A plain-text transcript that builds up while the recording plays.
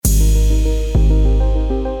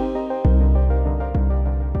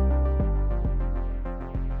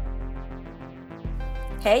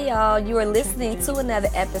Hey y'all, you are listening to another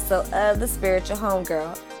episode of The Spiritual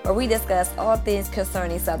Homegirl, where we discuss all things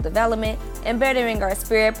concerning self-development and bettering our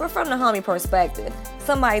spirit, but from the homie perspective.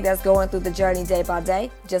 Somebody that's going through the journey day by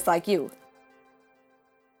day, just like you.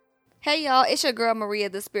 Hey y'all, it's your girl Maria,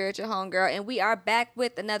 The Spiritual Homegirl, and we are back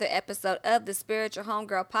with another episode of The Spiritual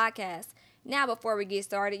Homegirl podcast. Now, before we get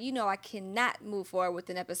started, you know I cannot move forward with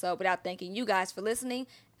an episode without thanking you guys for listening.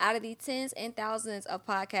 Out of the tens and thousands of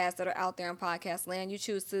podcasts that are out there in podcast land, you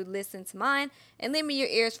choose to listen to mine and lend me your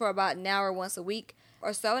ears for about an hour once a week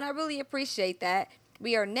or so, and I really appreciate that.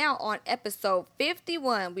 We are now on episode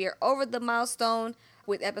 51. We are over the milestone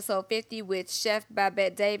with episode 50 with Chef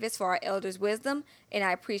Babette Davis for our Elders Wisdom, and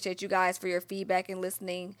I appreciate you guys for your feedback and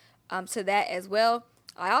listening to that as well.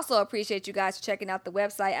 I also appreciate you guys checking out the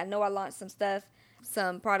website. I know I launched some stuff,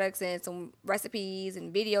 some products and some recipes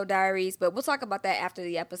and video diaries, but we'll talk about that after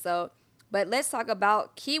the episode. But let's talk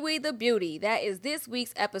about Kiwi the Beauty. That is this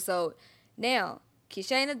week's episode. Now,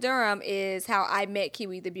 Kishana Durham is how I met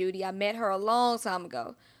Kiwi the Beauty. I met her a long time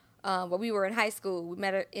ago when we were in high school. We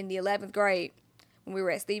met her in the 11th grade when we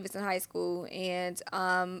were at Stevenson High School. And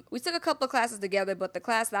we took a couple of classes together, but the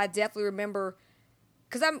class that I definitely remember,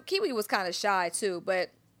 because Kiwi was kind of shy too,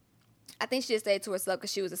 but I think she just stayed to herself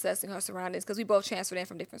because she was assessing her surroundings because we both transferred in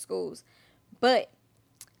from different schools. But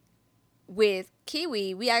with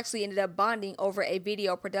Kiwi, we actually ended up bonding over a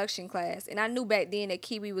video production class. And I knew back then that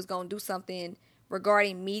Kiwi was going to do something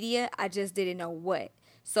regarding media. I just didn't know what.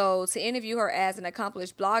 So to interview her as an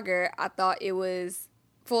accomplished blogger, I thought it was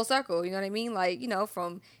full circle. You know what I mean? Like, you know,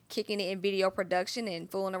 from kicking it in video production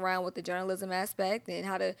and fooling around with the journalism aspect and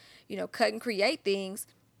how to, you know, cut and create things.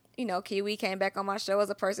 You know, Kiwi came back on my show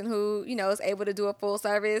as a person who, you know, is able to do a full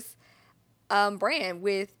service brand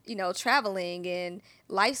with, you know, traveling and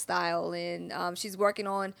lifestyle. And she's working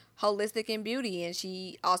on holistic and beauty. And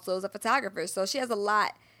she also is a photographer. So she has a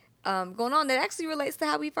lot going on that actually relates to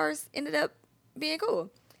how we first ended up being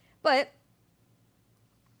cool. But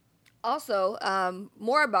also,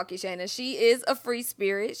 more about Kishana. She is a free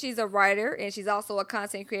spirit. She's a writer, and she's also a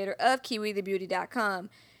content creator of KiwiTheBeauty.com.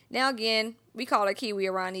 Now, again, we call her Kiwi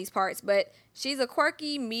around these parts, but she's a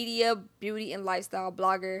quirky media, beauty, and lifestyle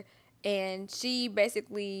blogger, and she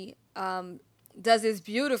basically does this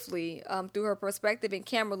beautifully through her perspective and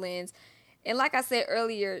camera lens. And like I said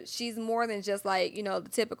earlier, she's more than just like, you know, the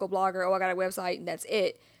typical blogger, oh, I got a website, and that's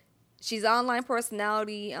it. She's an online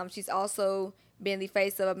personality. She's also been the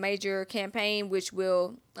face of a major campaign, which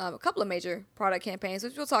will, a couple of major product campaigns,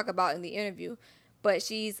 which we'll talk about in the interview. But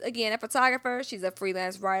she's, again, a photographer. She's a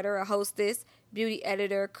freelance writer, a hostess, beauty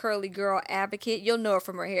editor, curly girl advocate. You'll know her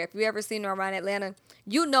from her hair. If you ever seen her around Atlanta,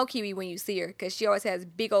 you know Kiwi when you see her because she always has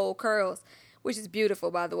big old curls, which is beautiful,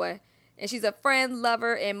 by the way. And she's a friend,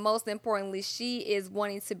 lover, and most importantly, she is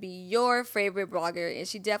wanting to be your favorite blogger. And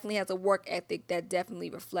she definitely has a work ethic that definitely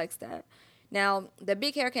reflects that. Now, the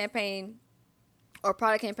big hair campaign or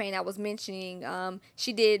product campaign I was mentioning,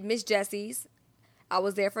 she did Miss Jessie's. I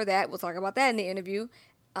was there for that. We'll talk about that in the interview.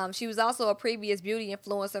 She was also a previous beauty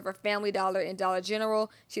influencer for Family Dollar and Dollar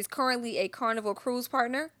General. She's currently a Carnival cruise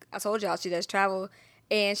partner. I told y'all she does travel.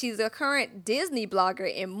 And she's a current Disney blogger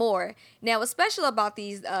and more. Now, what's special about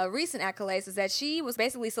these recent accolades is that she was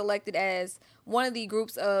basically selected as one of the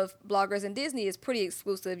groups of bloggers, and Disney is pretty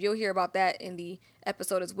exclusive. You'll hear about that in the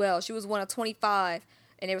episode as well. She was one of 25,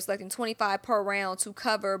 and they were selecting 25 per round to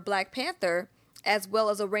cover Black Panther, as well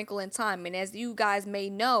as A Wrinkle in Time. And as you guys may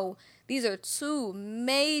know, these are two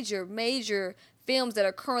major films that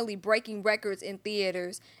are currently breaking records in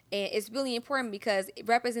theaters. And it's really important because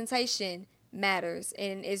representation matters.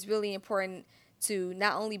 And it's really important to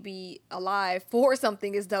not only be alive for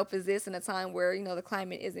something as dope as this in a time where, you know, the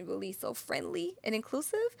climate isn't really so friendly and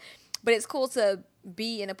inclusive, but it's cool to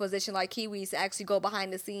be in a position like Kiwi's to actually go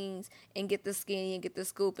behind the scenes and get the skinny and get the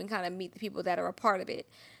scoop and kind of meet the people that are a part of it.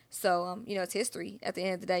 So, you know, it's history at the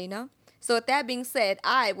end of the day, you know. So with that being said,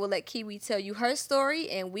 I will let Kiwi tell you her story,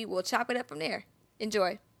 and we will chop it up from there.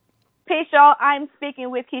 Enjoy. Peace, y'all. I'm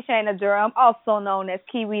speaking with Kishana Durham, also known as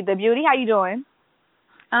Kiwi the Beauty. How you doing?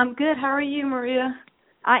 I'm good. How are you, Maria?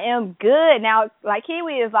 I am good. Now, like,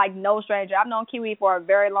 Kiwi is like no stranger. I've known Kiwi for a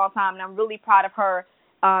very long time, and I'm really proud of her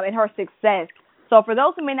and her success. So for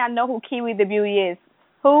those who may not know who Kiwi the Beauty is,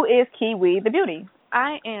 who is Kiwi the Beauty?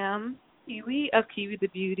 I am Kiwi of Kiwi the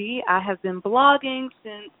Beauty. I have been blogging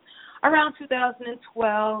since around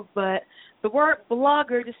 2012, but the word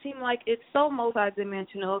blogger just seemed like it's so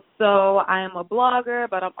multidimensional. So I am a blogger,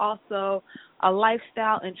 but I'm also a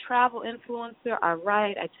lifestyle and travel influencer. I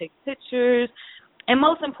write, I take pictures, and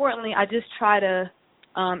most importantly, I just try to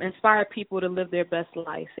inspire people to live their best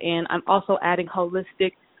life. And I'm also adding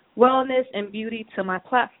holistic wellness and beauty to my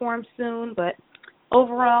platform soon, but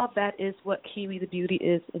overall, that is what Kiwi the Beauty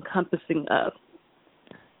is encompassing of.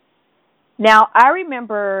 Now, I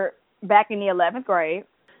remember back in the 11th grade,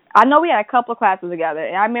 I know we had a couple of classes together,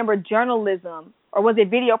 and I remember journalism, or was it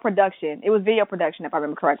video production? It was video production, if I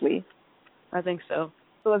remember correctly. I think so.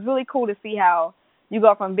 So it's really cool to see how you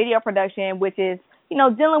go from video production, which is, you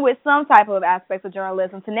know, dealing with some type of aspects of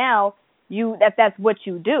journalism, to now that's what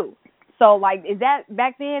you do. So, like, is that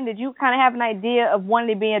back then, did you kind of have an idea of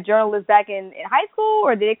wanting to be a journalist back in high school,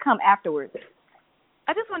 or did it come afterwards?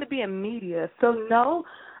 I just wanted to be in media. So, no,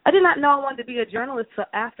 I did not know I wanted to be a journalist until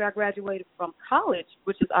after I graduated from college,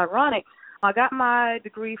 which is ironic. I got my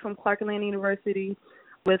degree from Clark Atlanta University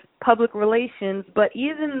with public relations, but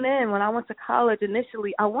even then, when I went to college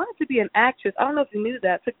initially, I wanted to be an actress. I don't know if you knew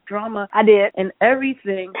that. I took drama. I did. And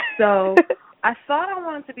everything. So I thought I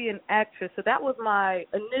wanted to be an actress. So that was my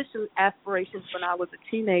initial aspirations when I was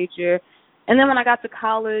a teenager. And then when I got to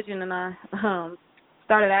college and then I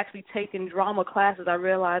started actually taking drama classes, I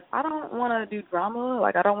realized I don't want to do drama.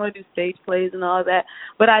 Like, I don't want to do stage plays and all that.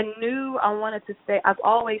 But I knew I wanted to stay. I've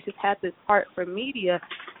always just had this heart for media.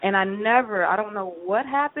 And I don't know what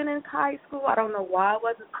happened in high school. I don't know why I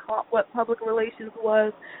wasn't taught what public relations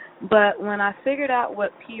was. But when I figured out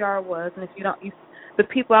what PR was, and if the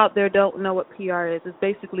people out there don't know what PR is, it's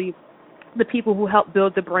basically the people who help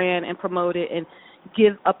build the brand and promote it and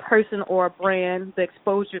give a person or a brand the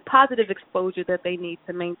positive exposure that they need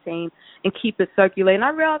to maintain and keep it circulating.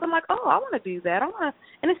 I realized, I'm like, oh, I want to do that.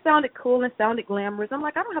 And it sounded cool and it sounded glamorous. I'm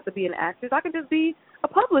like, I don't have to be an actress. I can just be a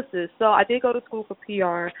publicist. So I did go to school for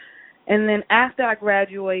PR. And then after I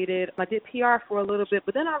graduated, I did PR for a little bit.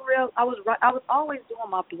 But then I realized I was always doing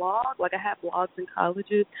my blog. Like, I had blogs in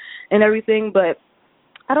colleges and everything. But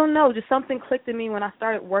I don't know, just something clicked in me when I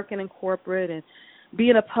started working in corporate and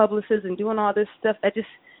being a publicist and doing all this stuff. It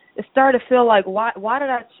started to feel like, why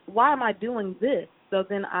am I doing this? So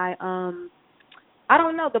then I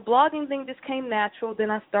don't know, the blogging thing just came natural. Then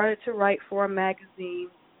I started to write for a magazine,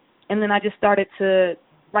 and then I just started to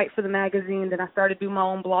write for the magazine. Then I started doing my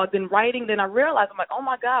own blog. Then writing, then I realized, I'm like, oh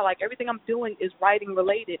my God, like everything I'm doing is writing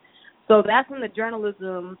related. So that's when the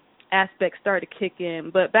journalism aspect started to kick in.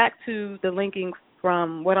 But back to the linking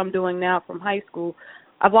from what I'm doing now from high school,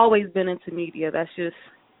 I've always been into media. That's just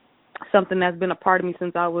something that's been a part of me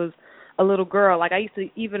since I was a little girl. Like, I used to,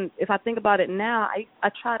 even if I think about it now, I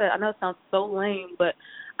try to, I know it sounds so lame, but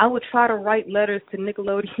I would try to write letters to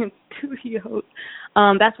Nickelodeon Studios.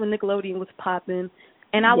 That's when Nickelodeon was popping.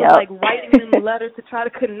 And I was, like, writing them letters to try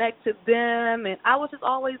to connect to them. And I was just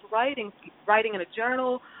always writing in a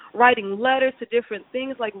journal, writing letters to different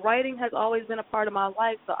things. Like, writing has always been a part of my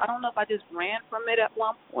life. So I don't know if I just ran from it at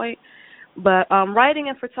one point. But writing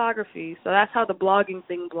and photography, so that's how the blogging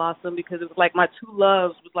thing blossomed, because it was like my two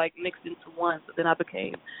loves was like mixed into one. So then I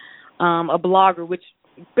became a blogger, which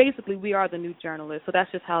basically we are the new journalists. So that's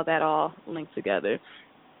just how that all linked together.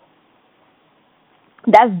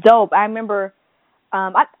 That's dope. I remember,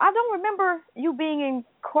 I don't remember you being in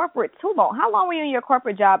corporate too long. How long were you in your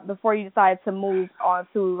corporate job before you decided to move on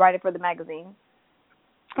to writing for the magazine?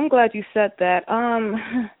 I'm glad you said that.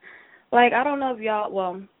 Like, I don't know if y'all,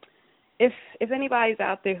 well, if anybody's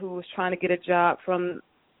out there who was trying to get a job from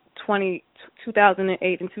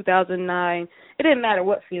 2008 and 2009, it didn't matter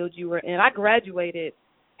what field you were in. I graduated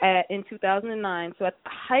in 2009, so at the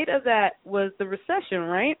height of that was the recession,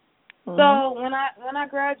 right? Mm-hmm. So when I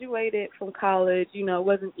graduated from college, you know, it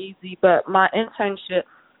wasn't easy, but my internship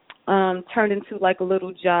turned into like a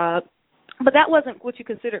little job. But that wasn't what you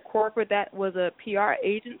considered corporate. That was a PR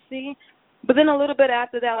agency. But then a little bit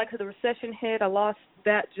after that, like, 'cause the recession hit, I lost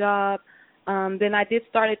that job. Then I did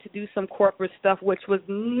started to do some corporate stuff, which was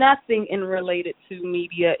nothing in related to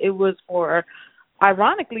media. It was for,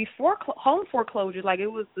 ironically, for home foreclosure. Like, it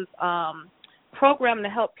was this program to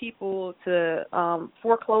help people to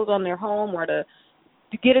foreclose on their home, or to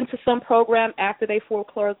get into some program after they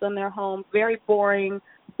foreclosed on their home. Very boring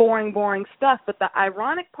stuff. But the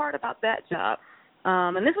ironic part about that job,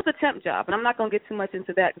 and this was a temp job, and I'm not going to get too much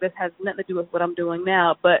into that because it has nothing to do with what I'm doing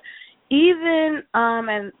now. But even,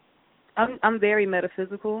 and I'm very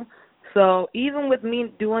metaphysical, so even with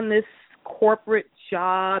me doing this corporate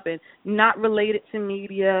job and not related to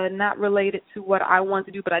media, not related to what I want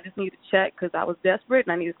to do, but I just needed to check because I was desperate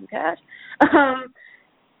and I needed some cash,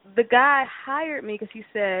 the guy hired me because he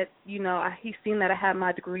said, you know, he's seen that I had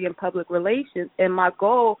my degree in public relations, and my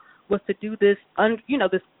goal was to do this,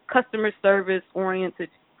 this customer service oriented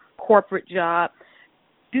corporate job,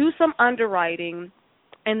 do some underwriting,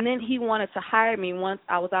 and then he wanted to hire me once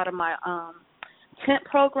I was out of my temp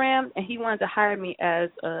program, and he wanted to hire me as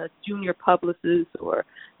a junior publicist or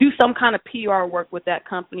do some kind of PR work with that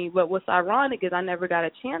company. But what's ironic is I never got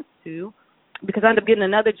a chance to, because I ended up getting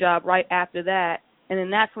another job right after that. And then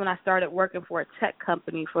that's when I started working for a tech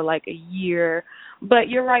company for like a year. But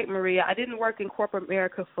you're right, Maria. I didn't work in corporate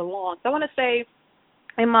America for long. So I want to say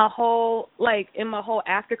in my whole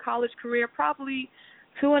after college career, probably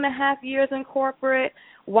 2.5 years in corporate.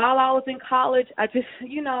 While I was in college, I just,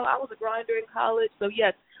 I was a grinder in college. So,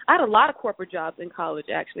 yes, I had a lot of corporate jobs in college,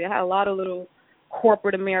 actually. I had a lot of little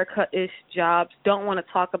corporate America-ish jobs. Don't want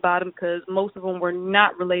to talk about them because most of them were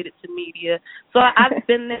not related to media. So I've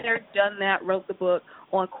been there, done that, wrote the book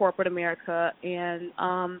on corporate America. And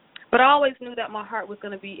but I always knew that my heart was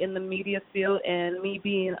going to be in the media field, and me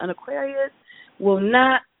being an Aquarius will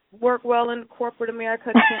not work well in corporate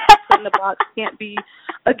America. Can't be in the box, can't be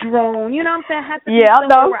a drone. You know what I'm saying? I have to be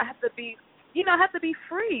somewhere where I have to be, I have to be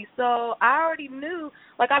free. So I already knew,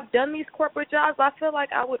 like, I've done these corporate jobs. I feel like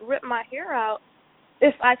I would rip my hair out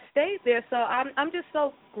if I stayed there. So I'm just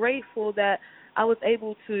so grateful that I was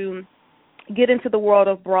able to get into the world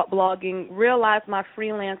of blogging, realize my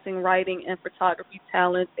freelancing, writing, and photography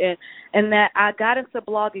talents, and that I got into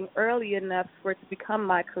blogging early enough for it to become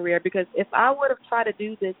my career. Because if I would have tried to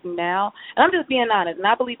do this now, and I'm just being honest, and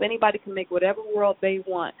I believe anybody can make whatever world they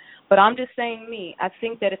want, but I'm just saying me, I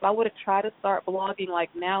think that if I would have tried to start blogging like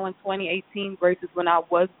now in 2018 versus when I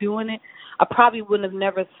was doing it, I probably wouldn't have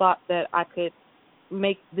never thought that I could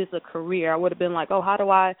make this a career. I would have been like, oh, how do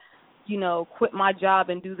I quit my job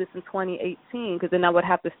and do this in 2018, because then I would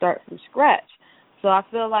have to start from scratch. So I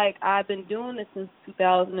feel like I've been doing this since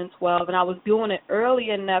 2012, and I was doing it early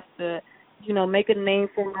enough to, make a name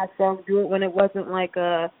for myself, do it when it wasn't like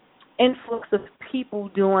a influx of people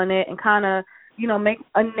doing it, and kind of, make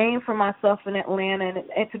a name for myself in Atlanta,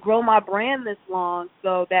 and to grow my brand this long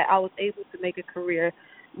so that I was able to make a career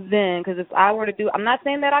then. Because if I were to do, I'm not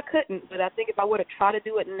saying that I couldn't, but I think if I would have tried to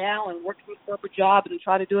do it now and worked in a corporate job and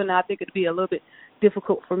try to do it now, I think it'd be a little bit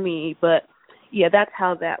difficult for me. But yeah, that's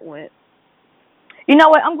how that went. You know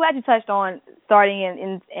what? I'm glad you touched on starting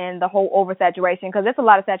in the whole oversaturation, because there's a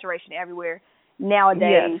lot of saturation everywhere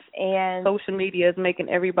nowadays. Yes. And social media is making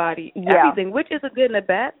everybody everything, which is a good and a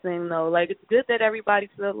bad thing, though. Like, it's good that everybody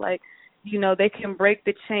feels like, they can break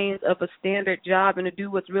the chains of a standard job and to do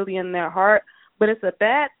what's really in their heart. But it's a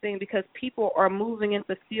bad thing because people are moving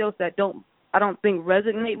into fields that I don't think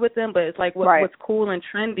resonate with them, but it's like what's cool and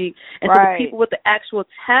trendy. And so the people with the actual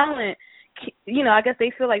talent, I guess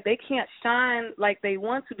they feel like they can't shine like they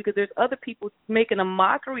want to because there's other people making a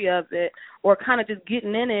mockery of it or kind of just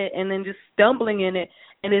getting in it and then just stumbling in it,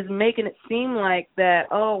 and is making it seem like that,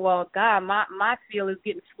 oh, well, God, my field is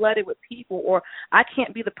getting flooded with people, or I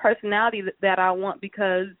can't be the personality that I want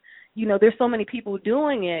because there's so many people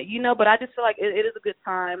doing it, but I just feel like it is a good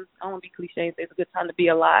time. I don't want to be cliche and say it's a good time to be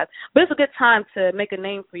alive, but it's a good time to make a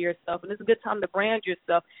name for yourself, and it's a good time to brand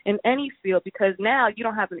yourself in any field, because now you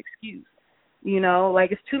don't have an excuse.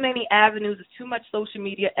 Like, it's too many avenues, it's too much social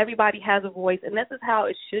media, everybody has a voice, and this is how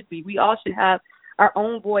it should be. We all should have our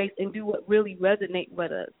own voice and do what really resonates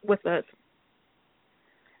with us.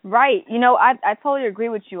 Right. I totally agree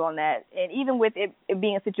with you on that. And even with it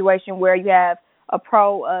being a situation where you have a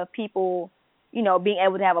pro of people, being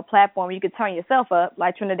able to have a platform where you can turn yourself up,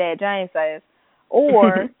 like Trinidad James says,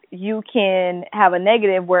 or you can have a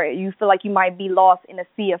negative where you feel like you might be lost in a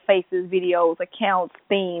sea of faces, videos, accounts,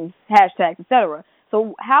 themes, hashtags, etc.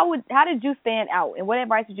 So how did you stand out, and what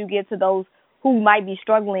advice did you give to those who might be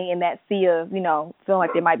struggling in that sea of, feeling like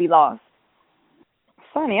they might be lost?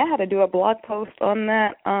 Funny, I had to do a blog post on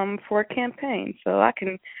that for a campaign, so I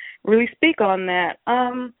can really speak on that.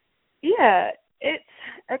 Yeah. It's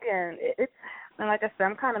and like I said,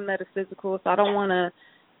 I'm kind of metaphysical, so I don't want to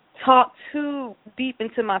talk too deep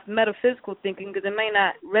into my metaphysical thinking because it may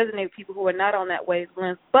not resonate with people who are not on that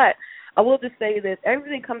wavelength. But I will just say this: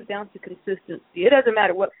 everything comes down to consistency. It doesn't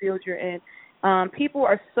matter what field you're in. People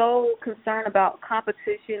are so concerned about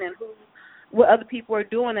competition and what other people are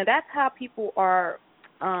doing, and that's how people are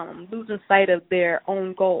losing sight of their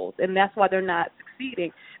own goals, and that's why they're not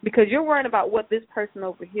succeeding, because you're worrying about what this person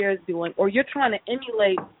over here is doing, or you're trying to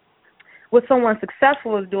emulate what someone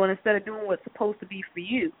successful is doing instead of doing what's supposed to be for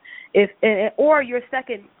you. Or you're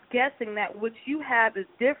second guessing that what you have is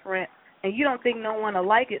different and you don't think no one will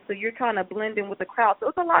like it, so you're trying to blend in with the crowd. So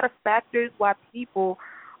it's a lot of factors why people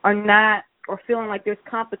are not, or feeling like there's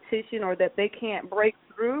competition or that they can't break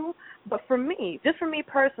through. But for me, just for me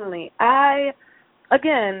personally,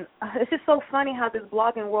 again, it's just so funny how this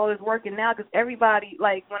blogging world is working now, because everybody,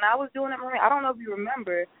 like when I was doing it, Maria, I don't know if you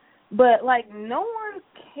remember, but like no one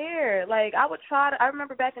care. Like, I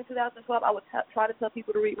remember back in 2012, I would try to tell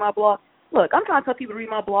people to read my blog. Look, I'm trying to tell people to read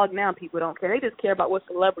my blog now, and people don't care. They just care about what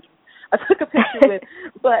celebrities I took a picture with.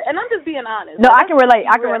 And I'm just being honest. No, like, I can relate.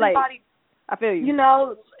 I feel you. You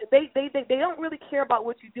know, they don't really care about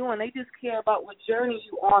what you're doing. They just care about what journey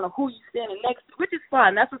you're on or who you're standing next to, which is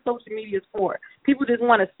fine. That's what social media is for. People just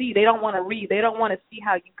want to see. They don't want to read. They don't want to see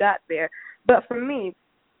how you got there. But for me,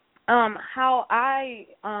 how I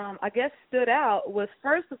guess stood out was,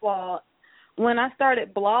 first of all, when I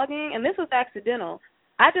started blogging, and this was accidental,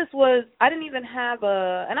 I didn't even have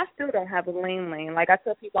and I still don't have a lane. Like I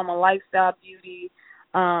tell people, I'm a lifestyle, beauty,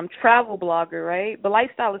 travel blogger, right? But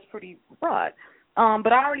lifestyle is pretty broad.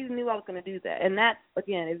 But I already knew I was going to do that. And that's,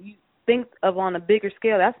 again, if you think of on a bigger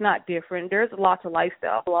scale, that's not different. There's lots of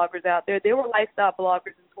lifestyle bloggers out there. There were lifestyle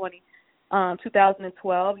bloggers in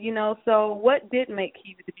 2012, you know. So what did make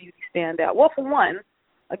Kiwi the Beauty stand out? Well, for one,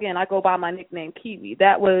 again, I go by my nickname Kiwi.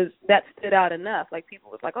 That stood out enough. Like,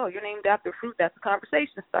 people was like, oh, you're named after fruit. That's the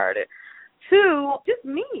conversation started. Two, just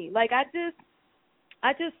me. Like, I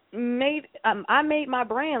made my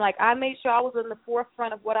brand. Like, I made sure I was in the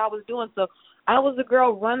forefront of what I was doing. So I was a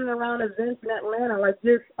girl running around events in Atlanta, like,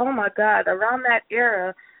 just, oh my God, around that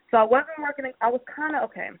era. So I wasn't working. I was kind of,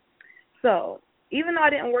 okay. So even though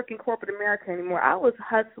I didn't work in corporate America anymore, I was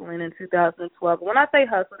hustling in 2012. When I say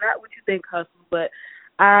hustle, not what you think hustle, but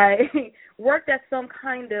I worked at some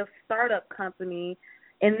kind of startup company,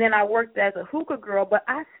 and then I worked as a hookah girl, but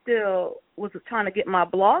I still was trying to get my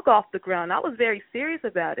blog off the ground. I was very serious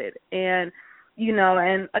about it. And, you know,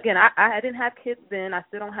 and again, I didn't have kids then. I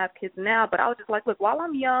still don't have kids now, but I was just like, look, while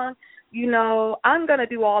I'm young, you know, I'm going to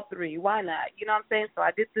do all three. Why not? You know what I'm saying? So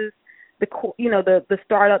I did the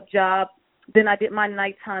startup job. Then I did my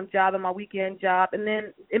nighttime job and my weekend job. And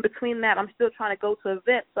then in between that, I'm still trying to go to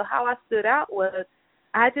events. So how I stood out was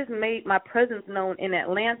I just made my presence known in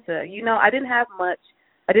Atlanta. You know, I didn't have much.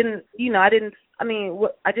 I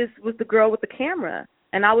just was the girl with the camera,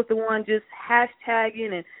 and I was the one just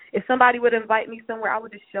hashtagging, and if somebody would invite me somewhere, I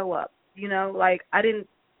would just show up, you know, like I didn't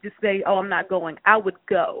just say, oh, I'm not going. I would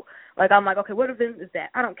go. Like, I'm like, okay, what event is that?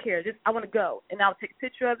 I don't care. Just, I want to go. And I would take a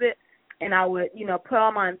picture of it, and I would, you know, put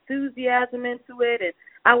all my enthusiasm into it, and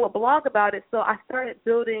I would blog about it. So I started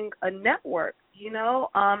building a network, you know,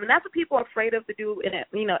 and that's what people are afraid of to do in it,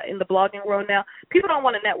 you know, in the blogging world now. People don't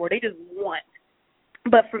want a network. They just want.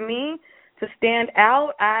 But for me to stand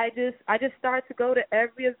out, I just started to go to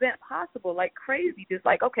every event possible, like crazy. Just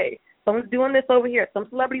like, okay, someone's doing this over here. Some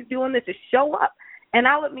celebrity's doing this. Just show up. And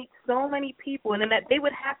I would meet so many people, and then that they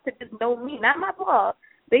would have to just know me, not my blog.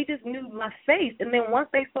 They just knew my face. And then once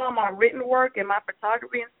they saw my written work and my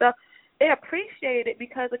photography and stuff, they appreciated it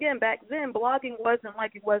because, again, back then, blogging wasn't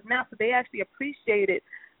like it was now. So they actually appreciated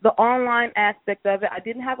the online aspect of it. I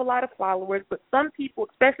didn't have a lot of followers, but some people,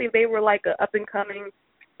 especially if they were like an up-and-coming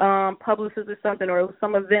publicist or something, or it was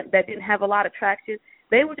some event that didn't have a lot of traction,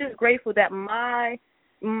 they were just grateful that my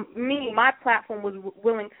platform was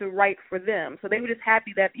willing to write for them. So they were just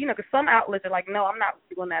happy that, you know, because some outlets are like, no, I'm not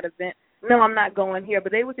doing that event. No, I'm not going here.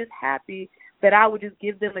 But they were just happy that I would just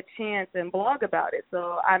give them a chance and blog about it.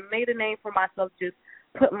 So I made a name for myself, just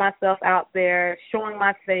putting myself out there, showing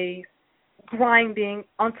my face, grinding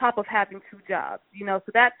on top of having two jobs, you know.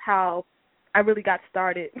 So that's how I really got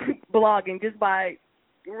started blogging, just by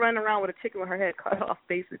running around with a chicken with her head cut off,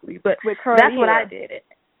 basically. But that's what I did.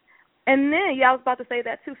 And then, I was about to say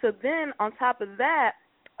that too. So then on top of that,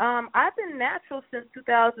 I've been natural since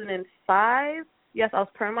 2005. Yes, I was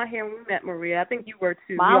perming my hair when we met, Maria. I think you were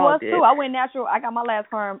too. Mine was too. I went natural. I got my last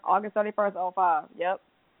perm August 31st, 2005. Yep.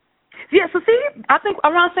 Yeah, so see, I think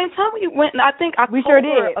around the same time we went, I think October we sure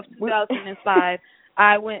did. Of 2005,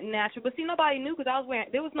 I went natural. But see, nobody knew because I was wearing,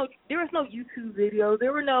 there was no YouTube videos.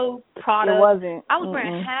 There were no products. It wasn't. I was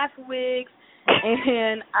wearing half wigs,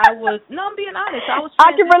 and I'm being honest.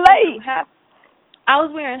 I can relate. I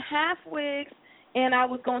was wearing half wigs, and I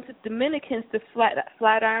was going to Dominicans to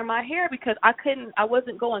flat iron my hair because I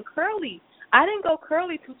wasn't going curly. I didn't go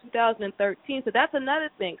curly till 2013, so that's another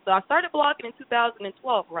thing. So I started blogging in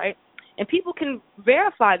 2012, right? And people can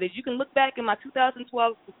verify this. You can look back in my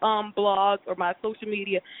 2012 blogs or my social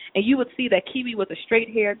media, and you would see that Kiwi was a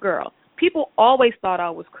straight-haired girl. People always thought I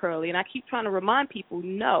was curly, and I keep trying to remind people,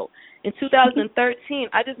 no. In 2013,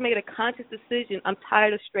 I just made a conscious decision. I'm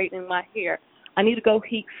tired of straightening my hair. I need to go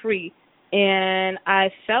heat-free. And I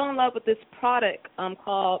fell in love with this product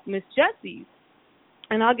called Miss Jessie's.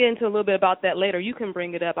 And I'll get into a little bit about that later. You can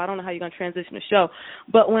bring it up. I don't know how you're going to transition the show.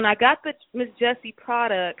 But when I got the Miss Jessie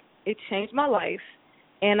product, it changed my life.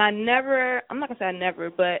 And I'm not going to say I never,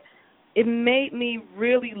 but it made me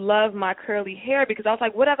really love my curly hair because I was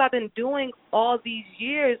like, what have I been doing all these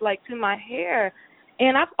years, like, to my hair?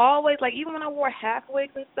 And I've always, like, even when I wore half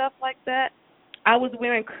wigs and stuff like that, I was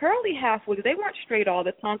wearing curly half wigs. They weren't straight all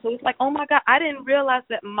the time. So it was like, oh, my God, I didn't realize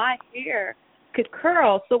that my hair could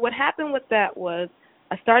curl. So what happened with that was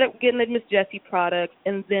I started getting the Miss Jessie products,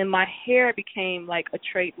 and then my hair became, like, a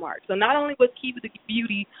trademark. So not only was Kiwi the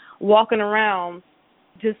Beauty walking around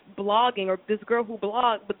just blogging, or this girl who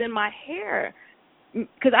blogged, but then my hair,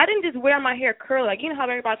 because I didn't just wear my hair curly. Like, you know how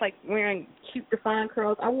everybody's, like, wearing cute defined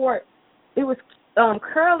curls? I wore it was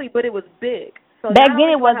curly, but it was big. So back then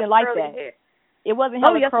it wasn't like that. Hair. It wasn't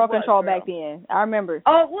hella curl control back then. I remember.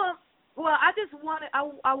 Oh, well, I just wanted,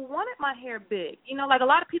 I wanted my hair big. You know, like, a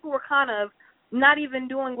lot of people were kind of not even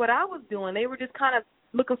doing what I was doing. They were just kind of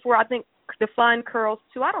looking for, I think, defined curls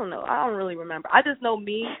too. I don't know. I don't really remember. I just know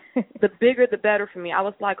me, the bigger the better for me. I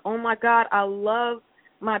was like, oh my God, I love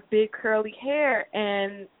my big curly hair,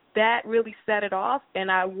 and that really set it off, and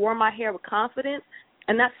I wore my hair with confidence.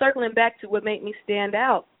 And that's circling back to what made me stand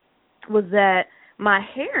out was that my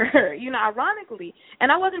hair, you know, ironically,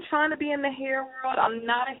 and I wasn't trying to be in the hair world.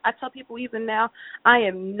 I tell people even now, I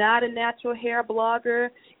am not a natural hair blogger,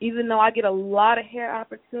 even though I get a lot of hair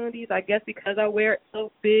opportunities, I guess because I wear it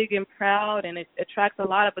so big and proud, and it attracts a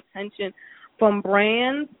lot of attention from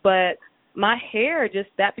brands. But my hair,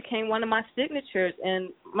 that became one of my signatures, and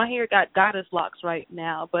my hair got goddess locks right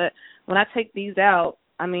now. But when I take these out,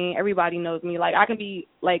 I mean, everybody knows me. Like, I can be,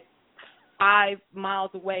 like, 5 miles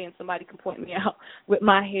away and somebody can point me out with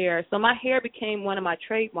my hair. So my hair became one of my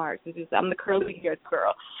trademarks. It's just, I'm the curly haired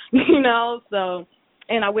girl, you know. So,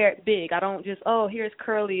 and I wear it big. I don't just, oh, here's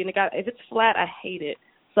curly, and if it's flat, I hate it.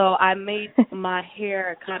 So I made my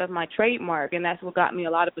hair kind of my trademark, and that's what got me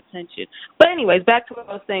a lot of attention. But anyways, back to what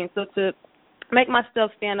I was saying. So to make myself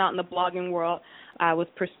stand out in the blogging world, I was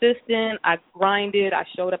persistent. I grinded. I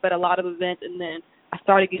showed up at a lot of events, and then I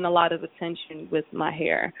started getting a lot of attention with my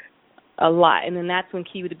hair. A lot, and then that's when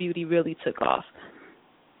Kiwi the Beauty really took off.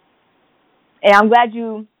 And I'm glad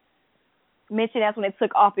you mentioned that's when it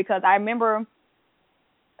took off, because I remember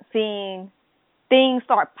seeing things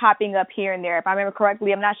start popping up here and there. If I remember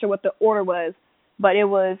correctly, I'm not sure what the order was, but it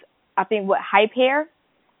was, I think, Hype Hair,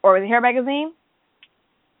 or was it Hair Magazine?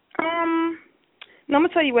 No, I'm gonna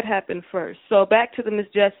tell you what happened first. So back to the Miss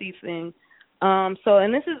Jessie thing. And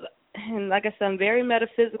this is, and like I said, I'm very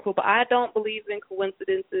metaphysical, but I don't believe in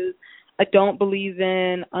coincidences. I don't believe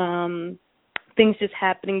in things just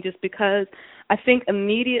happening just because. I think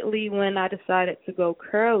immediately when I decided to go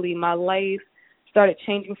curly, my life started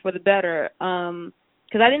changing for the better.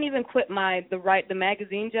 Because I didn't even quit the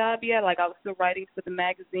magazine job yet. Like, I was still writing for the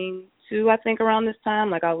magazine too, I think, around this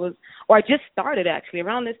time. I just started actually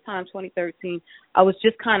around this time, 2013. I was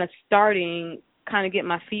just kind of getting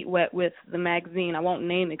my feet wet with the magazine. I won't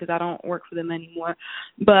name it because I don't work for them anymore.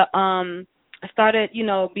 But I started,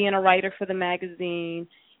 being a writer for the magazine,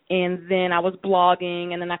 and then I was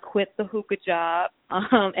blogging, and then I quit the hookah job,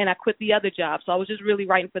 and I quit the other job. So I was just really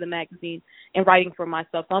writing for the magazine and writing for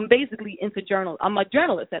myself. So I'm basically into I'm a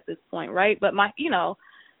journalist at this point, right? But I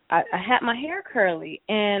had my hair curly,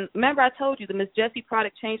 and remember I told you the Miss Jessie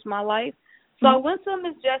product changed my life. So I went to a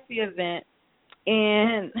Miss Jessie event,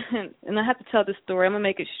 and I have to tell this story. I'm gonna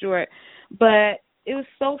make it short, but it was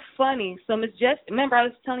so funny. So Miss Jessie, remember I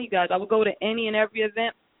was telling you guys I would go to any and every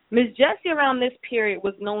event. Miss Jessie around this period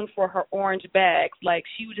was known for her orange bags. Like,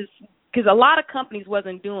 she would just, because a lot of companies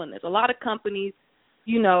wasn't doing this. A lot of companies,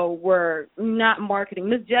 were not marketing.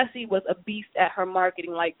 Miss Jessie was a beast at her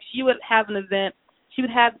marketing. Like, she would have an event. She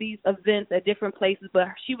would have these events at different places, but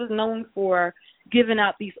she was known for giving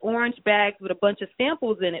out these orange bags with a bunch of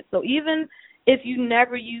samples in it. So even if you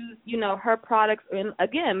never used, her products, and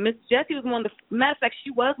again, Miss Jessie was matter of fact,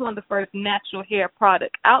 she was one of the first natural hair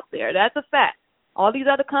products out there. That's a fact. All these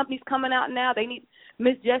other companies coming out now,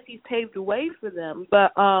 Miss Jessie's paved the way for them.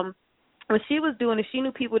 But when she was doing it, she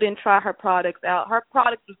knew people didn't try her products out. Her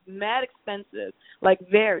product was mad expensive, like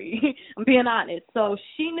very, I'm being honest. So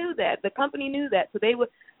she knew that. The company knew that. So they would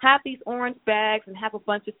have these orange bags and have a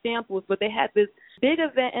bunch of samples, but they had this big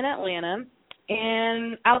event in Atlanta.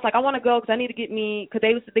 And I was like, I want to go because I need to get me, because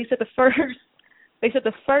they said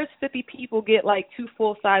the first 50 people get like 2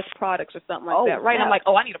 full-size products or something like that, right? Yeah. I'm like,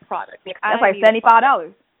 I need a product. That's like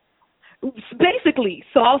 $75. Basically.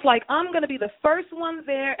 So I was like, I'm going to be the first one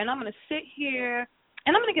there, and I'm going to sit here,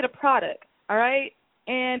 and I'm going to get a product, all right?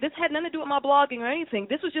 And this had nothing to do with my blogging or anything.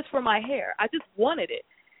 This was just for my hair. I just wanted it.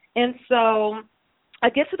 And so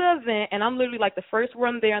I get to the event, and I'm literally like the first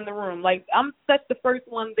one there in the room. Like, I'm such the first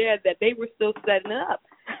one there that they were still setting it up.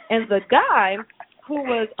 And the guy who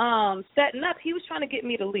was setting up, he was trying to get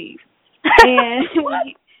me to leave. And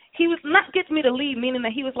he was not getting me to leave, meaning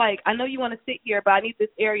that he was like, I know you want to sit here, but I need this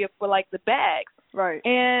area for, like, the bags. Right.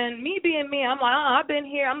 And me being me, I'm like, I've been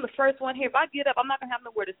here. I'm the first one here. If I get up, I'm not going to have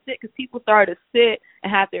nowhere to sit because people started to sit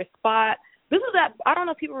and have their spot. This was I don't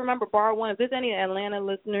know if people remember Bar One. If there's any Atlanta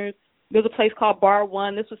listeners, there's a place called Bar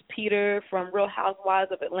One. This was Peter from Real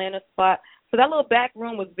Housewives of Atlanta spot. So that little back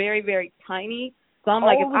room was very, very tiny. So I'm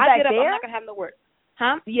like, if I get up, I'm not going to have nowhere.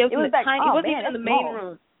 Huh? Yeah, it was back, tiny. It wasn't even in the main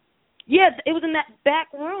room. Yeah, it was in that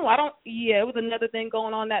back room. It was another thing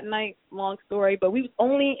going on that night, long story, but we was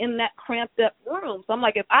only in that cramped up room. So I'm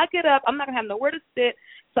like, if I get up, I'm not going to have nowhere to sit.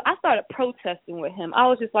 So I started protesting with him. I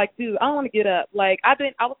was just like, dude, I don't want to get up. Like, I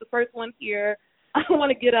was the first one here. I don't want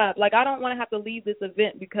to get up. Like, I don't want to have to leave this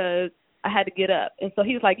event because I had to get up. And so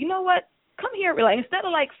he was like, you know what? Come here. Like, instead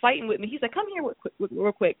of, like, fighting with me, he said, come here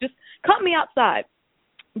real quick. Just come me outside.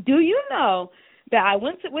 Do you know that I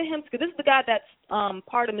went with him, because this is the guy that's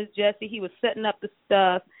part of Miss Jessie. He was setting up the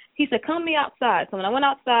stuff. He said, come me outside. So when I went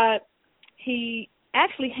outside, he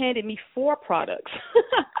actually handed me 4 products.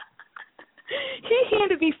 He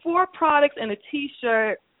handed me 4 products and a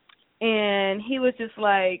T-shirt, and he was just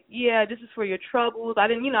like, yeah, this is for your troubles. I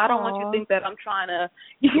don't want you to think that I'm trying to,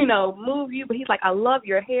 move you. But he's like, I love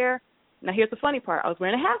your hair. Now, here's the funny part. I was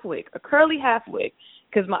wearing a half wig, a curly half wig,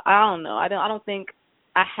 because I don't know. I don't think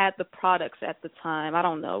I had the products at the time. I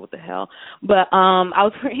don't know what the hell. But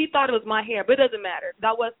he thought it was my hair, but it doesn't matter.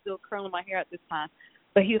 I was still curling my hair at this time.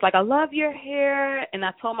 But he was like, I love your hair. And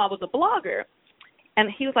I told him I was a blogger. And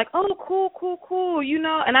he was like, oh, cool,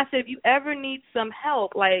 And I said, if you ever need some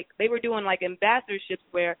help, like they were doing like ambassadorships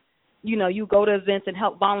where, you go to events and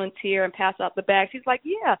help volunteer and pass out the bags. He's like,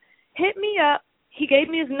 yeah, hit me up. He gave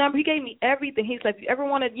me his number. He gave me everything. He's like, if you ever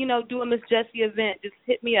want to, do a Miss Jessie event, just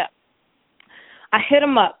hit me up. I hit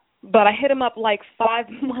him up, but I hit him up like 5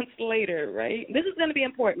 months later, right? This is going to be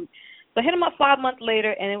important. So I hit him up 5 months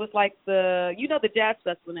later, and it was like the Jazz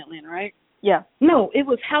Festival in Atlanta, right? Yeah. No, it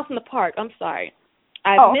was House in the Park. I'm sorry.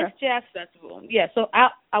 I missed Jazz Festival. Yeah, so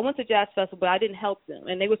I went to Jazz Festival, but I didn't help them,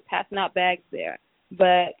 and they was passing out bags there.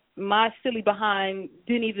 But my silly behind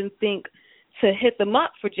didn't even think to hit them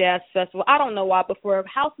up for Jazz Festival. I don't know why, but for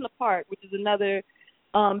House in the Park, which is another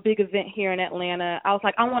big event here in Atlanta, I was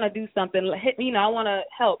like, I want to do something. Hit me, I want to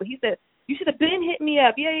help. But he said, you should have been hitting me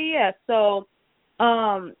up. Yeah. So,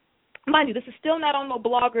 mind you, this is still not on no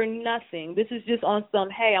blog or nothing. This is just on some,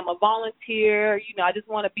 hey, I'm a volunteer. I just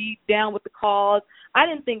want to be down with the cause. I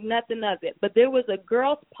didn't think nothing of it. But there was a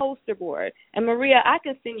girl's poster board. And, Maria, I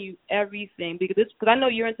can send you everything because I know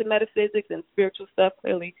you're into metaphysics and spiritual stuff.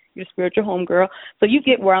 Clearly, you're a spiritual homegirl. So you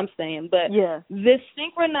get where I'm saying. But this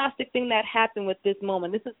synchronistic thing that happened with this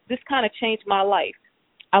moment, this kind of changed my life.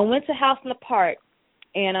 I went to House in the Park,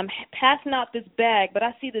 and I'm passing out this bag, but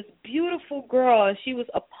I see this beautiful girl, and she was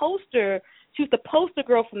the poster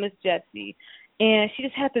girl for Miss Jessie. And she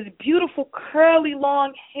just had this beautiful curly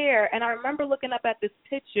long hair. And I remember looking up at this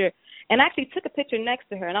picture and I actually took a picture next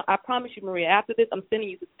to her. And I promise you, Maria, after this, I'm sending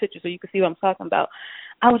you this picture so you can see what I'm talking about.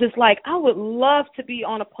 I was just like, I would love to be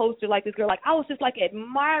on a poster like this girl. Like, I was just like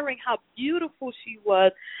admiring how beautiful she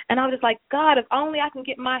was. And I was just like, God, if only I can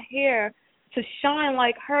get my hair to shine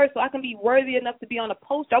like her so I can be worthy enough to be on a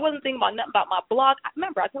poster. I wasn't thinking about nothing about my blog.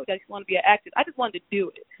 Remember, I told you I just wanted to be an actress. I just wanted to do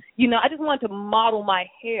it. I just wanted to model my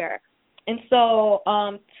hair. And so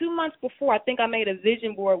 2 months before, I think I made a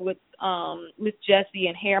vision board with Miss Jessie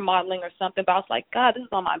and hair modeling or something. But I was like, God, this is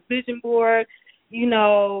on my vision board.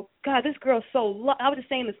 God, this girl is so lucky. I was just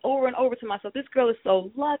saying this over and over to myself. This girl is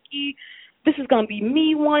so lucky. This is going to be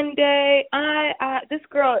me one day. This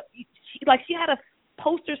girl, she had a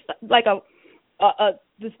poster, like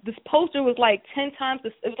this poster was like 10 times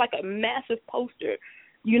this. It was like a massive poster.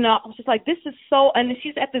 I was just like, this is so, and then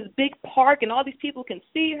she's at this big park and all these people can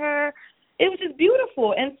see her. It was just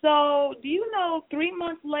beautiful. And so, 3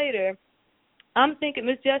 months later, I'm thinking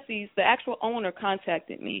Miss Jessie's, the actual owner,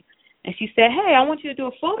 contacted me. And she said, hey, I want you to do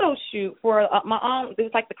a photo shoot for my own, it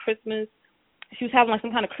was like the Christmas, she was having like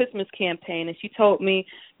some kind of Christmas campaign. And she told me,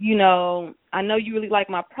 I know you really like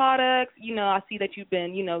my products. I see that you've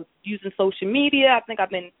been, using social media. I think I've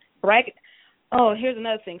been bragging. Oh, here's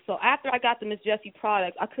another thing. So after I got the Miss Jessie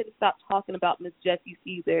products, I couldn't stop talking about Miss Jessie's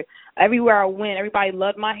either. Everywhere I went, everybody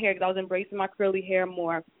loved my hair because I was embracing my curly hair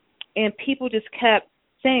more. And people just kept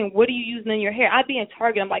saying, what are you using in your hair? I'd be in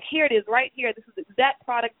Target. I'm like, here it is right here. This is the exact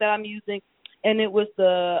product that I'm using. And it was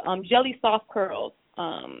the Jelly Soft Curls.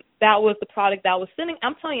 That was the product that I was sending.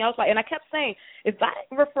 I'm telling you, I was like, and I kept saying, if I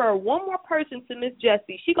refer one more person to Miss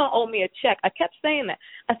Jessie, she's going to owe me a check. I kept saying that.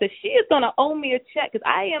 I said, she is going to owe me a check because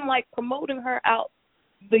I am like promoting her out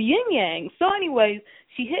the yin yang. So anyways,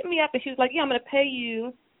 she hit me up and she was like, yeah, I'm going to pay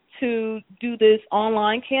you to do this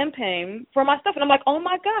online campaign for my stuff. And I'm like, oh,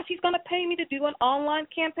 my gosh, she's going to pay me to do an online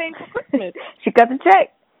campaign for Christmas. She cut the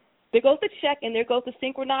check. There goes the check, and there goes the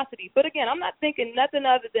synchronicity. But, again, I'm not thinking nothing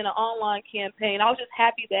other than an online campaign. I was just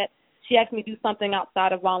happy that she asked me to do something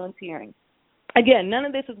outside of volunteering. Again, none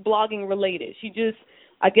of this is blogging related. She just,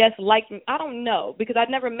 I guess, liked me. I don't know, because I'd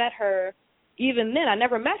never met her. Even then, I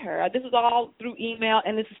never met her. This is all through email,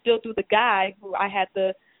 and this is still through the guy who I had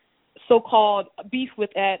the so-called beef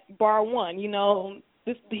with at Bar One. You know,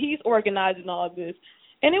 he's organizing all of this.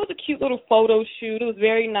 And it was a cute little photo shoot. It was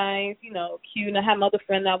very nice, you know, cute. And I had my other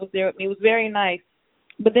friend that was there with me. It was very nice.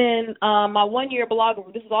 But then my one-year blog,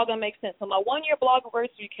 this is all going to make sense. So my one-year blog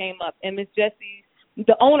anniversary came up, and Miss Jessie,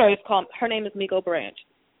 the owner, her name is Miko Branch.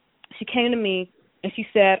 She came to me, and she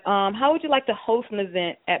said, how would you like to host an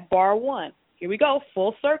event at Bar One? Here we go,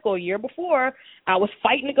 full circle. A year before, I was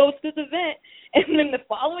fighting to go to this event. And then the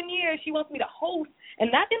following year, she wants me to host,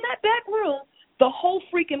 and not in that back room, the whole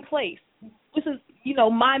freaking place. This is, you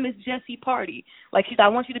know, my Miss Jessie party. Like, she said, I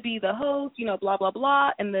want you to be the host, you know, blah, blah,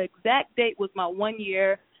 blah. And the exact date was my 1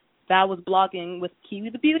 year that I was blogging with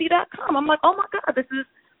KiwiTheBeauty.com. I'm like, oh, my God, this is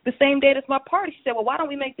the same date as my party. She said, well, why don't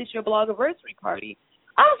we make this your blog anniversary party?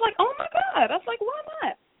 I was like, oh, my God. I was like, why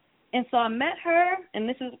not? And so I met her, and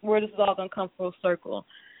this is where this is all going to come full circle.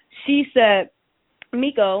 She said,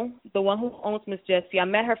 Miko, the one who owns Miss Jessie, I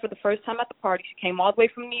met her for the first time at the party. She came all the way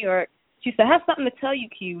from New York. She said, I have something to tell you,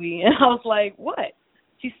 Kiwi. And I was like, what?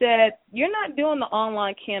 She said, you're not doing the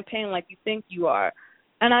online campaign like you think you are.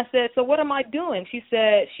 And I said, so what am I doing? She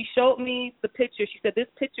said, she showed me the picture. She said, this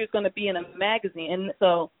picture is going to be in a magazine. And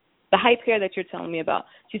so the hype hair that you're telling me about,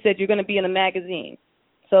 she said, you're going to be in a magazine.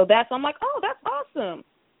 So I'm like, oh, that's awesome.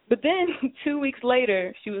 But then 2 weeks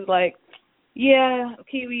later, she was like, yeah,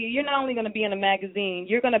 Kiwi, you're not only going to be in a magazine,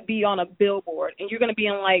 you're going to be on a billboard, and you're going to be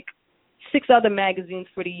in, like, 6 other magazines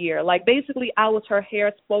for the year. Like, basically, I was her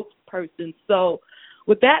hair spokesperson. So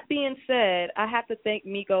with that being said, I have to thank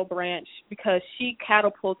Miko Branch because she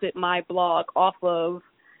catapulted my blog off of,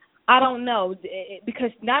 I don't know,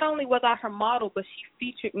 because not only was I her model, but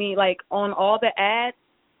she featured me, like, on all the ads.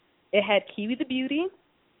 It had Kiwi the Beauty.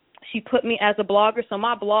 She put me as a blogger, so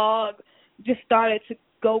my blog just started to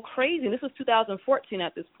go crazy. This was 2014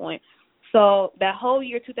 at this point. So that whole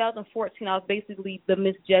year, 2014, I was basically the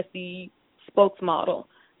Miss Jessie spokesmodel,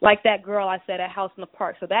 like that girl I said at House in the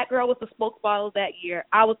Park. So that girl was the spokesmodel that year.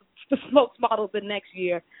 I was the spokesmodel the next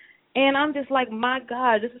year. And I'm just like, my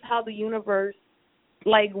God, this is how the universe,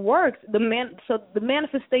 like, works. So the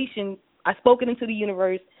manifestation, I spoke it into the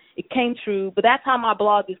universe. It came true. But that's how my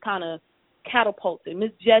blog is kind of catapulted. Miss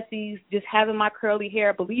Jessie's just having my curly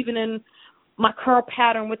hair, believing in my curl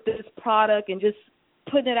pattern with this product and just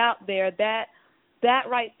putting it out there. That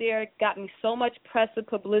right there got me so much press and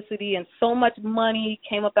publicity, and so much money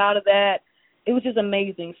came up out of that. It was just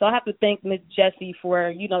amazing. So I have to thank Miss Jessie for,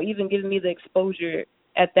 you know, even giving me the exposure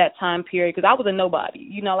at that time period, because I was a nobody,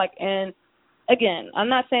 you know, like, and again, I'm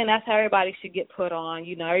not saying that's how everybody should get put on.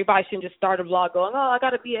 You know, everybody shouldn't just start a blog going, oh, I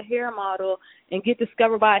got to be a hair model and get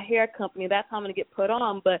discovered by a hair company. That's how I'm going to get put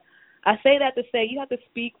on. But I say that to say you have to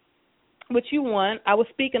speak what you want. I was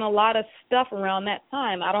speaking a lot of stuff around that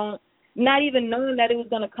time. Not even knowing that it was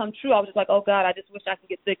going to come true. I was just like, oh, God, I just wish I could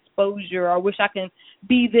get the exposure, or I wish I can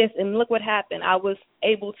be this, and look what happened. I was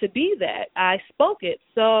able to be that. I spoke it.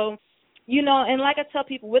 So, you know, and like I tell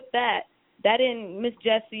people with that in Miss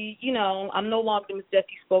Jessie, you know, I'm no longer the Miss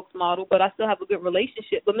Jessie spokesmodel, but I still have a good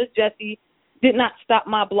relationship. But Miss Jessie did not stop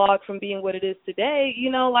my blog from being what it is today. You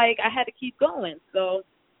know, like, I had to keep going. So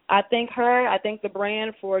I thank her. I thank the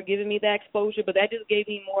brand for giving me that exposure, but that just gave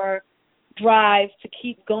me more drive to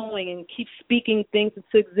keep going and keep speaking things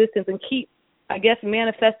into existence and keep, I guess,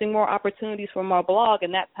 manifesting more opportunities for my blog.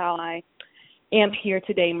 And that's how I am here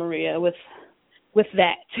today, Maria, with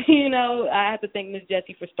that. You know, I have to thank Miss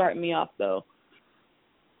Jessie for starting me off, though.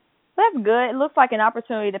 That's good. It looks like an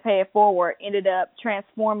opportunity to pay it forward ended up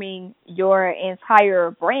transforming your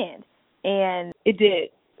entire brand. And it did.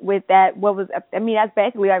 With that, that's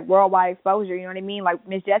basically like worldwide exposure, you know what I mean? Like,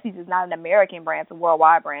 Miss Jessie's is not an American brand, it's a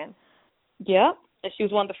worldwide brand. Yeah, and she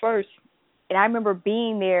was one of the first. And I remember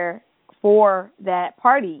being there for that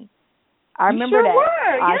party. I remember sure that.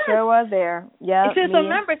 Were, yes. I sure was there. Yeah.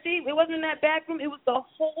 Remember, see, it wasn't in that back room. It was the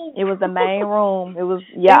whole room. It was the main room. It was,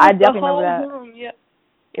 I definitely remember that. Room, yeah.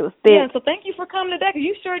 It was thick. Yeah, so thank you for coming to that, because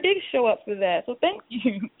you sure did show up for that. So thank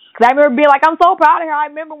you. Because I remember being like, I'm so proud of her. I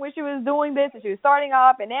remember when she was doing this and she was starting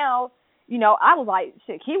up, and now, you know, I was like,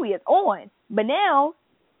 shit, Kiwi is on. But now,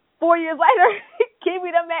 4 years later, Kiwi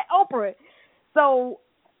done met Oprah. So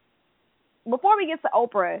before we get to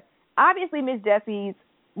Oprah, obviously Miss Jessie's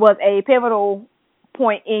was a pivotal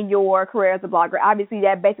point in your career as a blogger. Obviously,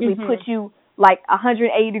 that basically puts you like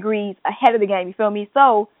 180 degrees ahead of the game. You feel me?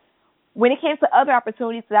 So when it came to other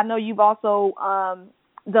opportunities, because I know you've also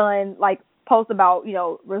done like posts about, you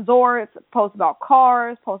know, resorts, posts about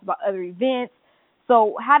cars, posts about other events.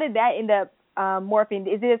 So how did that end up morphing?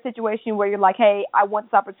 Is it a situation where you're like, hey, I want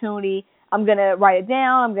this opportunity, I'm going to write it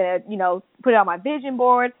down, I'm going to, you know, put it on my vision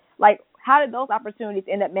board? Like, how did those opportunities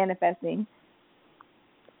end up manifesting?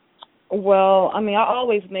 Well, I mean, I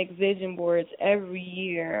always make vision boards every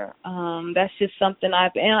year. That's just something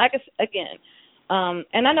and I guess, again,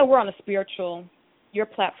 and I know we're on a spiritual, your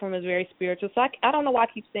platform is very spiritual, so I don't know why I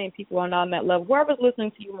keep saying people are not on that level. Whoever's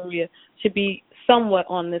listening to you, Maria, should be somewhat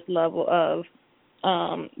on this level of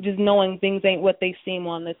just knowing things ain't what they seem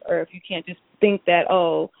on this earth. You can't just think that,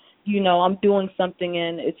 oh, you know, I'm doing something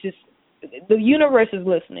and it's just, the universe is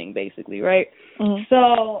listening, basically, right? Mm-hmm.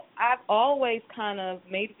 So I've always kind of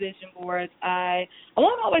made vision boards. I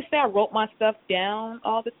won't always say I wrote my stuff down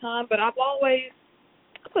all the time, but I'll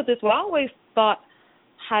put it this way, I always thought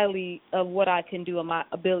highly of what I can do and my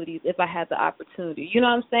abilities if I had the opportunity. You know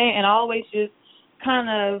what I'm saying? And I always just kind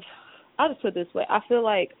of, I'll just put it this way, I feel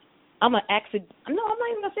like I'm not even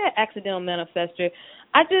going to say an accidental manifester.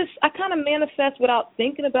 I kind of manifest without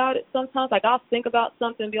thinking about it sometimes. Like, I'll think about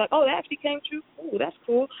something and be like, oh, that actually came true. Ooh, that's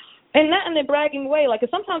cool. And not in a bragging way. Like, 'cause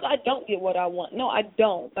sometimes I don't get what I want. No, I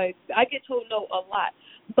don't. Like, I get told no a lot.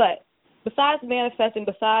 But besides manifesting,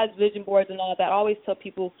 besides vision boards and all that, I always tell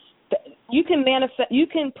people that you can manifest, you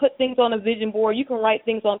can put things on a vision board, you can write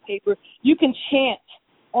things on paper, you can chant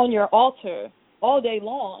on your altar all day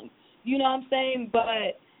long. You know what I'm saying?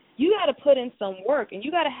 But you got to put in some work, and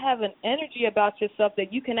you got to have an energy about yourself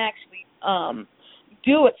that you can actually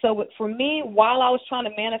do it. So for me, while I was trying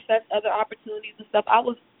to manifest other opportunities and stuff, I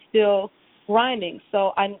was still grinding.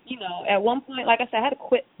 So at one point, like I said, I had to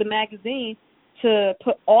quit the magazine to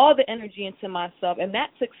put all the energy into myself, and that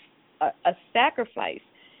took a sacrifice.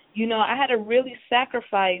 You know, I had to really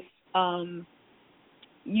sacrifice. Well,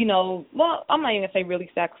 I'm not even gonna say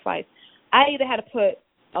really sacrifice. I either had to put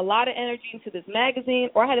a lot of energy into this magazine,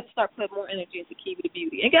 or I had to start putting more energy into Kiwi the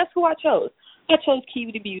Beauty. And guess who I chose? I chose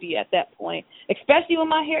Kiwi the Beauty at that point, especially when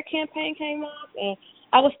my hair campaign came off, and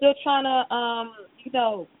I was still trying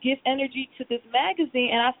to, give energy to this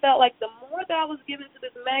magazine. And I felt like the more that I was giving to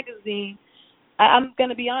this magazine, I'm going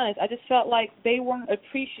to be honest, I just felt like they weren't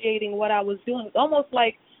appreciating what I was doing. It's almost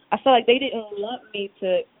like I felt like they didn't want me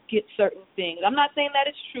to get certain things. I'm not saying that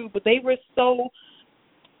it's true, but they were so,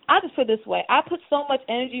 I just put it this way, I put so much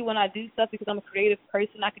energy when I do stuff because I'm a creative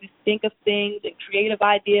person. I can just think of things and creative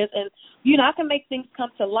ideas, and, I can make things come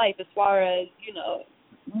to life as far as,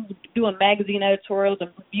 doing magazine editorials and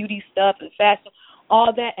beauty stuff and fashion,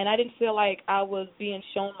 all that, and I didn't feel like I was being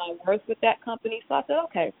shown my worth with that company, so I said,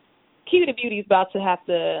 okay, Kiwi the Beauty is about to have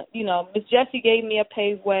to, Miss Jessie gave me a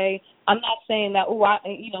paved way. I'm not saying that,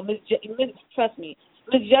 trust me,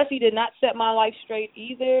 Miss Jessie did not set my life straight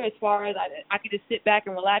either as far as I could just sit back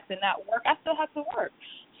and relax and not work. I still have to work.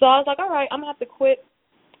 So I was like, all right, I'm going to have to quit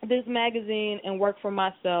this magazine and work for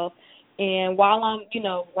myself. And while I'm,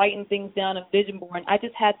 writing things down in vision board, I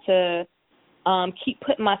just had to keep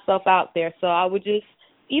putting myself out there. So I would just,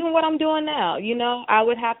 even what I'm doing now, I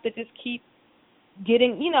would have to just keep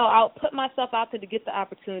getting, I'll put myself out there to get the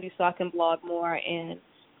opportunity so I can blog more. And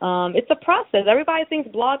it's a process. Everybody thinks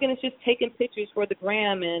blogging is just taking pictures for the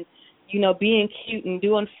gram and, being cute and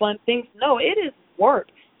doing fun things. No, it is work.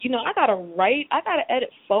 I got to write. I got to edit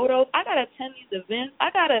photos. I got to attend these events.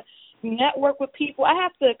 I got to network with people. I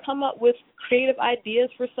have to come up with creative ideas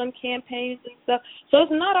for some campaigns and stuff. So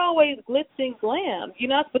it's not always glitz and glam,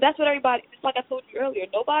 but that's what everybody, just like I told you earlier,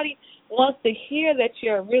 nobody wants to hear that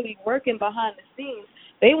you're really working behind the scenes.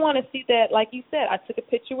 They want to see that, like you said, I took a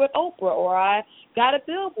picture with Oprah or I got a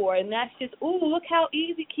billboard, and that's just, ooh, look how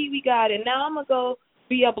easy Kiwi got it. Now I'm going to go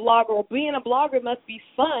be a blogger, or being a blogger must be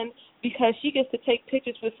fun because she gets to take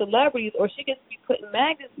pictures with celebrities or she gets to be put in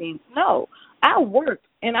magazines. No, I worked,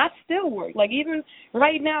 and I still work. Like, even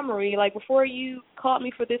right now, Marie, like before you called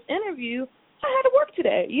me for this interview, I had to work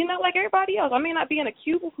today, like everybody else. I may not be in a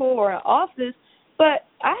cubicle or an office, but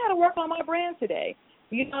I had to work on my brand today.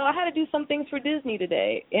 I had to do some things for Disney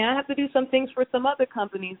today, and I have to do some things for some other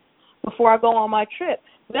companies before I go on my trip.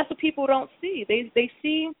 But that's what people don't see. They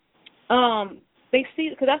see,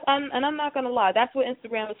 because I'm not going to lie, that's what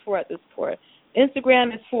Instagram is for at this point.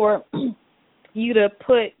 Instagram is for you to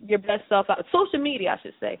put your best self out. Social media, I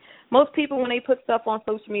should say. Most people, when they put stuff on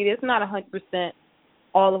social media, it's not 100%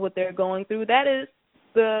 all of what they're going through. That is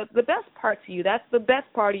the best part to you. That's the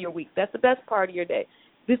best part of your week. That's the best part of your day.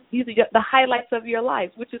 these are the highlights of your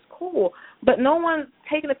life, which is cool. But no one's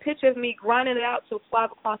taking a picture of me grinding it out till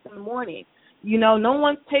 5 o'clock in the morning. You know, no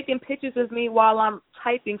one's taking pictures of me while I'm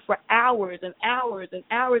typing for hours and hours and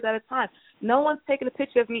hours at a time. No one's taking a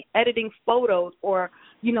picture of me editing photos or,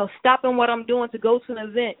 you know, stopping what I'm doing to go to an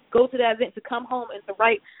event, go to that event to come home and to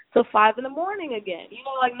write till 5 in the morning again. You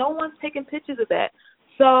know, like no one's taking pictures of that.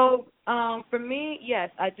 So for me,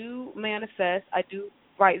 yes, I do manifest. I do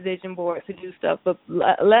write vision boards to do stuff. But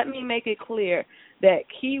let me make it clear that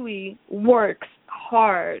Kiwi works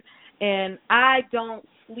hard, and I don't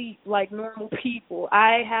sleep like normal people.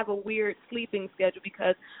 I have a weird sleeping schedule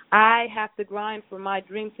because I have to grind for my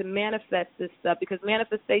dream to manifest this stuff, because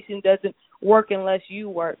manifestation doesn't work unless you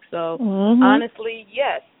work. So honestly,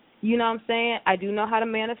 yes. You know what I'm saying? I do know how to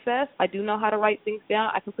manifest. I do know how to write things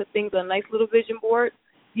down. I can put things on nice little vision boards.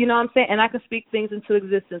 You know what I'm saying? And I can speak things into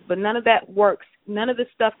existence. But none of that works. None of this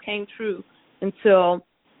stuff came true until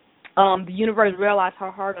the universe realized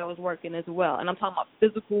how hard I was working as well. And I'm talking about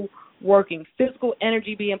physical working, physical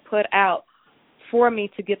energy being put out for me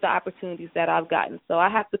to get the opportunities that I've gotten. So I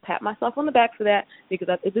have to pat myself on the back for that, because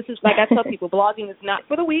this is, like I tell people, blogging is not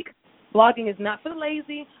for the weak. Blogging is not for the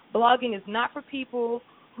lazy. Blogging is not for people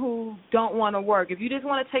who don't want to work. If you just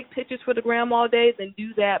want to take pictures for the gram all day, then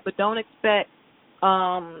do that, but don't expect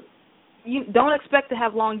to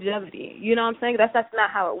have longevity. You know what I'm saying? That's not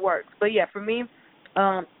how it works. But yeah, for me,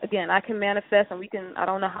 again, I can manifest, and I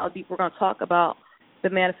don't know how deep we're going to talk about the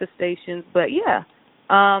manifestations, but yeah,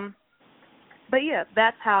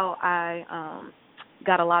 that's how I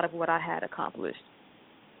got a lot of what I had accomplished.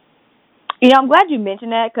 You know, I'm glad you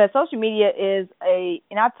mentioned that, because social media is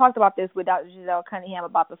and I talked about this with Dr. Giselle Cunningham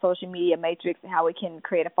about the social media matrix and how it can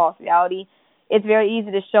create a false reality. It's very easy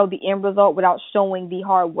to show the end result without showing the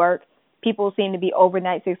hard work. People seem to be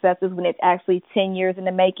overnight successes when it's actually 10 years in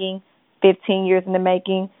the making, 15 years in the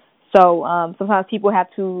making. So sometimes people have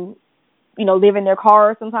to, you know, live in their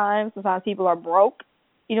cars sometimes. Sometimes people are broke.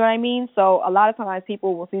 You know what I mean? So a lot of times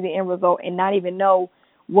people will see the end result and not even know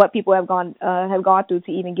what people have gone through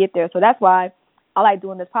to even get there. So that's why I like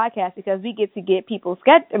doing this podcast, because we get to get people's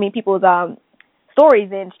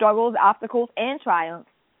stories and struggles, obstacles, and triumphs,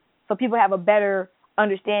 so people have a better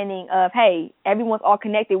understanding of, hey, everyone's all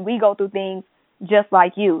connected. We go through things just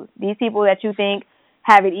like you. These people that you think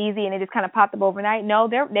have it easy and it just kind of popped up overnight, no,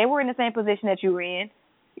 they were in the same position that you were in.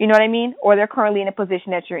 You know what I mean? Or they're currently in a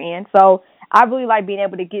position that you're in. So I really like being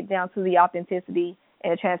able to get down to the authenticity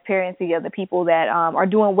and the transparency of the people that are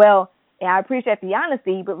doing well. And I appreciate the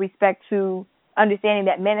honesty, but respect to understanding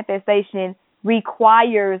that manifestation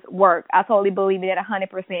requires work. I totally believe it at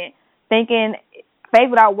 100%. Thinking faith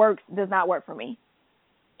without works does not work for me.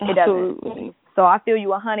 It Absolutely. doesn't. So I feel you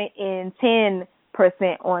 110%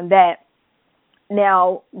 on that.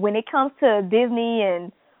 Now, when it comes to Disney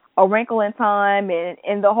and A Wrinkle in Time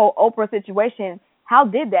and the whole Oprah situation, how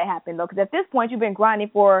did that happen, though? Because at this point, you've been grinding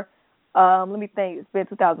for, let me think, it's been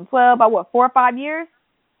 2012, about what, 4 or 5 years?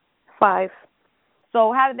 5.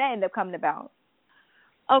 So how did that end up coming about?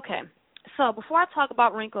 Okay. So before I talk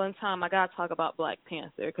about Wrinkle in Time, I got to talk about Black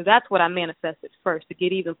Panther, because that's what I manifested first to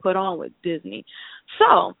get even put on with Disney.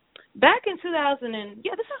 So back in 2000,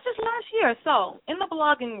 this was just last year. So in the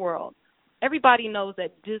blogging world, everybody knows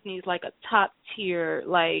that Disney is like a top tier,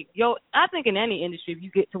 I think in any industry, if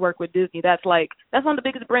you get to work with Disney, that's one of the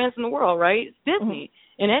biggest brands in the world, right? It's Disney.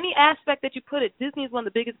 Mm-hmm. In any aspect that you put it, Disney is one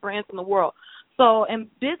of the biggest brands in the world. So, and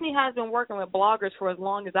Disney has been working with bloggers for as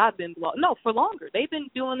long as I've been for longer. They've been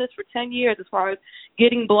doing this for 10 years as far as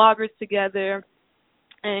getting bloggers together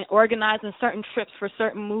and organizing certain trips for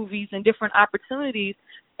certain movies and different opportunities.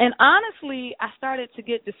 And honestly, I started to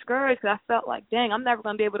get discouraged because I felt like, dang, I'm never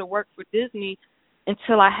going to be able to work for Disney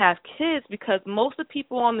until I have kids, because most of the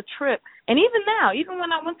people on the trip, and even now, even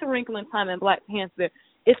when I went to Wrinkle in Time and Black Panther,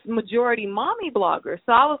 it's majority mommy bloggers.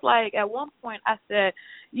 So I was like, at one point I said,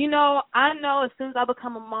 I know as soon as I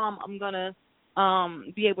become a mom, I'm going to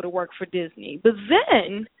be able to work for Disney. But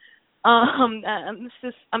then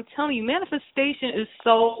I'm telling you, manifestation is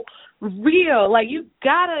so real. Like, you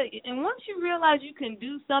gotta, and once you realize you can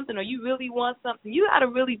do something or you really want something, you gotta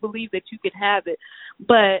really believe that you can have it.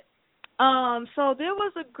 But so there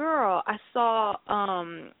was a girl I saw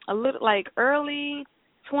a little early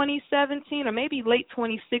 2017 or maybe late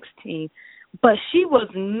 2016, but she was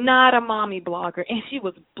not a mommy blogger, and she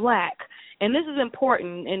was Black. And this is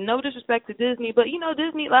important, and no disrespect to Disney, but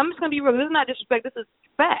Disney, I'm just going to be real, this is not disrespect, this is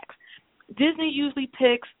facts. Disney usually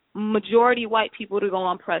picks majority white people to go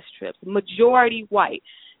on press trips, majority white,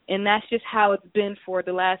 and that's just how it's been for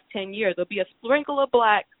the last 10 years. There'll be a sprinkle of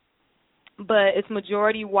Black, but it's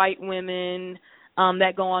majority white women,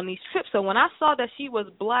 that go on these trips. So when I saw that she was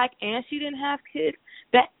black and she didn't have kids,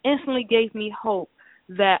 that instantly gave me hope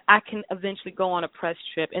that I can eventually go on a press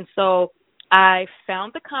trip. And so I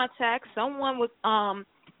found the contact. Someone was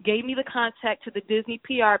gave me the contact to the Disney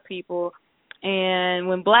PR people. And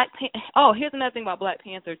when here's another thing about Black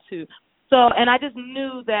Panther too. So, and I just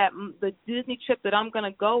knew that the Disney trip that I'm going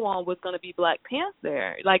to go on was going to be Black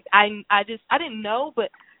Panther. Like, I didn't know,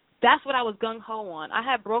 but that's what I was gung-ho on. I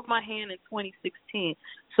had broke my hand in 2016.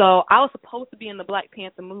 So I was supposed to be in the Black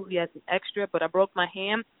Panther movie as an extra, but I broke my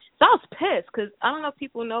hand. So I was pissed because I don't know if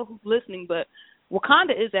people know who's listening, but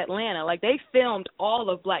Wakanda is Atlanta. Like, they filmed all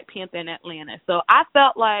of Black Panther in Atlanta. So I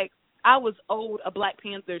felt like I was owed a Black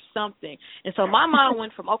Panther something. And so my mind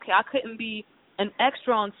went from, okay, I couldn't be an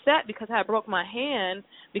extra on set because I broke my hand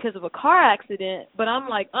because of a car accident, but I'm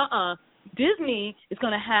like, Disney is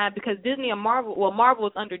going to have, because Disney and Marvel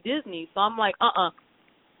is under Disney, so I'm like,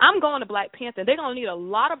 I'm going to Black Panther. They're going to need a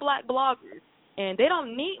lot of black bloggers, and they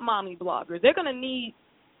don't need mommy bloggers. They're going to need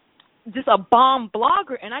just a bomb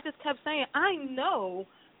blogger, and I just kept saying, I know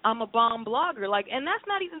I'm a bomb blogger, like, and that's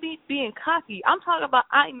not even being cocky. I'm talking about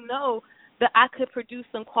I know that I could produce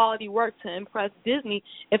some quality work to impress Disney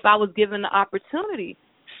if I was given the opportunity.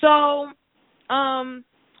 So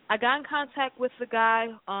I got in contact with the guy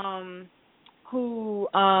who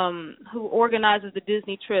organizes the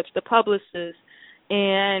Disney trips, the publicist,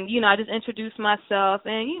 and I just introduced myself,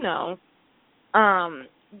 and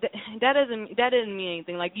that didn't mean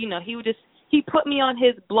anything. Like, he put me on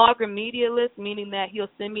his blogger media list, meaning that he'll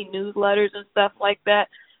send me newsletters and stuff like that.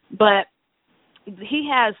 But he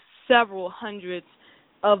has several hundreds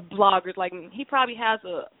of bloggers. Like, he probably has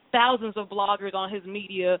thousands of bloggers on his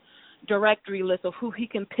media directory list of who he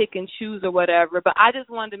can pick and choose or whatever. But I just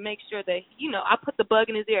wanted to make sure that, I put the bug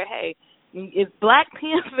in his ear. Hey, if Black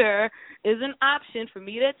Panther is an option for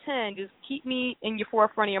me to attend, just keep me in your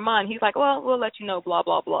forefront of your mind. He's like, well, we'll let you know, blah,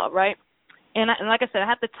 blah, blah, right? And like I said, I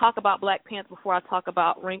have to talk about Black Panther before I talk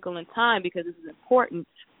about Wrinkle in Time, because this is important.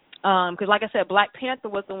 Because like I said, Black Panther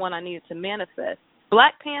was the one I needed to manifest.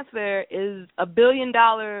 Black Panther is a $1 billion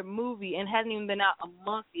movie and hasn't even been out a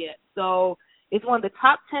month yet. So it's one of the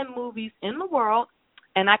top 10 movies in the world,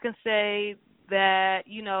 and I can say that,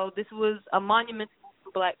 this was a monumental move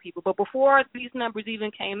for Black people. But before these numbers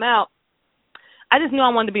even came out, I just knew I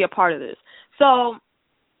wanted to be a part of this. So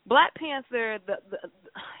Black Panther,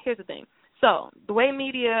 here's the thing. So the way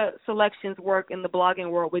media selections work in the blogging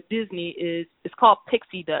world with Disney is it's called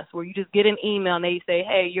pixie dust, where you just get an email and they say,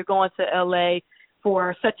 hey, you're going to L.A.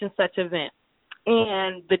 for such and such event.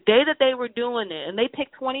 And the day that they were doing it, and they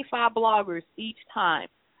picked 25 bloggers each time,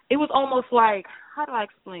 it was almost like, how do I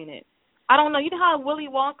explain it? I don't know. You know how Willy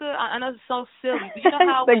Wonka, I know it's so silly, but you know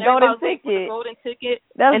how the when golden everybody was ticket. the golden ticket,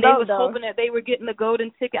 That's and they was though. hoping that they were getting the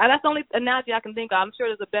golden ticket. That's the only analogy I can think of. I'm sure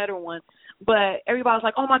there's a better one. But everybody was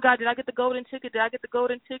like, oh, my God, did I get the golden ticket? Did I get the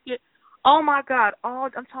golden ticket? Oh, my God, I'm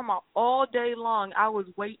talking about all day long I was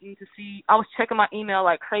waiting to see. I was checking my email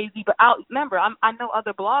like crazy. But remember, I know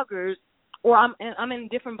other bloggers, or I'm in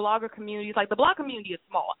different blogger communities. Like, the blog community is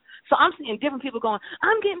small. So I'm seeing different people going,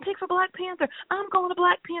 I'm getting picked for Black Panther. I'm going to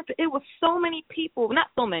Black Panther. It was so many people. Not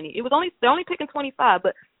so many. They're only picking 25.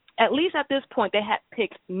 But at least at this point, they had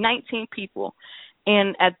picked 19 people.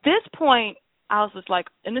 And at this point, I was just like,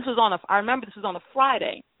 and I remember this was on a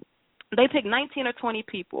Friday. They picked 19 or 20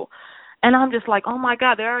 people. And I'm just like, oh, my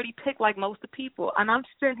God, they already picked, like, most of the people. And I'm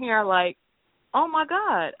sitting here like, oh, my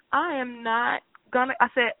God, I am not going to – I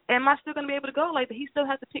said, am I still going to be able to go? Like, he still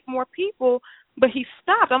has to pick more people, but he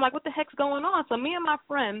stopped. I'm like, what the heck's going on? So me and my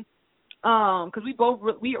friend, because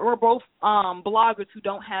we were both bloggers who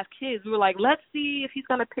don't have kids, we were like, let's see if he's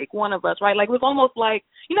going to pick one of us, right? Like, it was almost like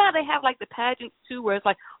 – you know how they have, like, the pageants, too, where it's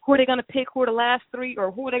like, who are they going to pick, who are the last 3,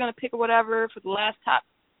 or who are they going to pick or whatever for the last top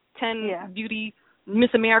 10 beauty –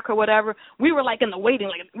 Miss America, whatever. We were like in the waiting,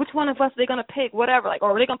 like which one of us are they gonna pick, whatever, like,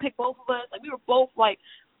 or are they gonna pick both of us? Like, we were both like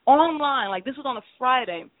online, like this was on a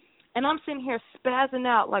Friday, and I'm sitting here spazzing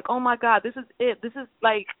out, like, oh my God, this is it. This is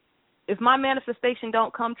like, if my manifestation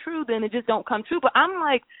don't come true, then it just don't come true. But I'm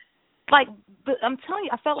like I'm telling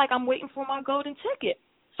you, I felt like I'm waiting for my golden ticket.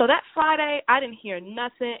 So that Friday, I didn't hear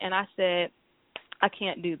nothing, and I said, I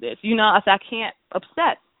can't do this. I said, I can't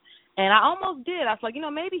obsess. And I almost did. I was like,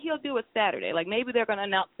 maybe he'll do it Saturday. Like, maybe they're going to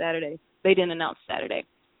announce Saturday. They didn't announce Saturday.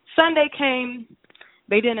 Sunday came.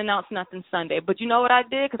 They didn't announce nothing Sunday. But you know what I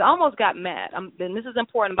did? Because I almost got mad. And this is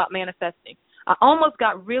important about manifesting. I almost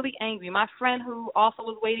got really angry. My friend who also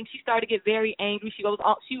was waiting, she started to get very angry. She was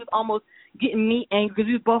almost getting me angry because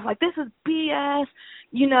we were both like, this is BS.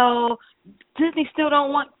 Disney still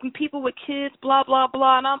don't want people with kids, blah, blah,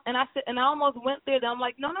 blah. And I said, and I almost went there. Then I'm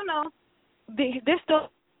like, no. they're still.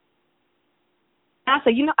 I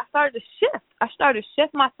said, I started to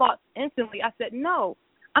shift my thoughts instantly. I said, no,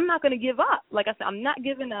 I'm not going to give up. Like I said, I'm not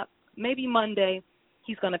giving up. Maybe Monday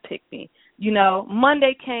he's going to pick me.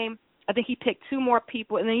 Monday came. I think he picked 2 more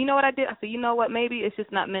people. And then you know what I did? I said, you know what? Maybe it's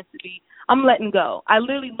just not meant to be. I'm letting go. I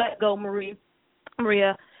literally let go, Maria.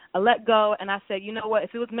 I let go, and I said, you know what?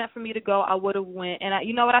 If it was meant for me to go, I would have went. And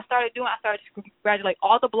you know what I started doing? I started to congratulate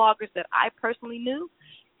all the bloggers that I personally knew,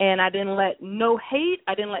 and I didn't let no hate,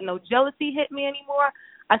 I didn't let no jealousy hit me anymore.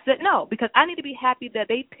 I said no, because I need to be happy that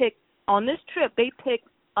they picked, on this trip, they picked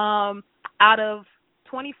out of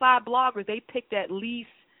 25 bloggers, they picked at least,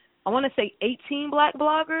 I want to say 18 black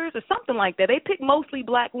bloggers or something like that. They picked mostly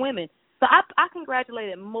black women. So I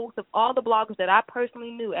congratulated most of all the bloggers that I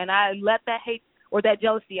personally knew, and I let that hate or that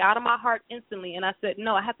jealousy out of my heart instantly. And I said,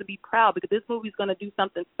 no, I have to be proud because this movie is going to do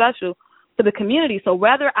something special for the community. So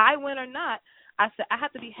whether I win or not, I said I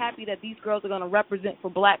have to be happy that these girls are going to represent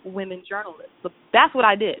for black women journalists. So that's what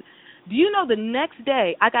I did. Do you know the next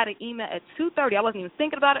day I got an email at 2:30. I wasn't even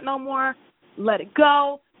thinking about it no more. Let it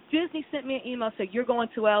go. Disney sent me an email saying, you're going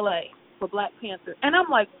to L.A. for Black Panther. And I'm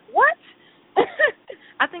like, what?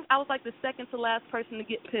 I think I was like the second to last person to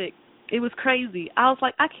get picked. It was crazy. I was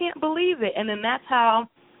like, I can't believe it. And then that's how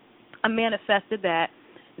I manifested that.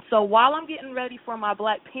 So while I'm getting ready for my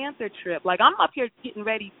Black Panther trip, like I'm up here getting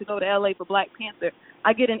ready to go to L.A. for Black Panther,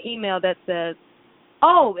 I get an email that says,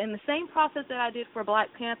 oh, and the same process that I did for Black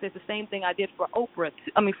Panther is the same thing I did for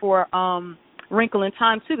for Wrinkle in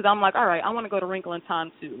Time, too, because I'm like, all right, I want to go to Wrinkle in Time,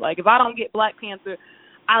 too. Like, if I don't get Black Panther,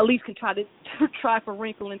 I at least can try for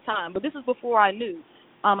Wrinkle in Time. But this is before I knew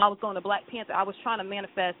I was going to Black Panther. I was trying to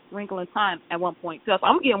manifest Wrinkle in Time at one point. So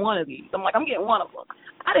I'm getting one of these. I'm getting one of them.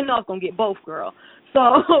 I didn't know I was going to get both, girl.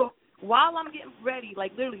 So while I'm getting ready,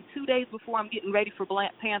 like literally 2 days before I'm getting ready for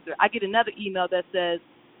Black Panther, I get another email that says,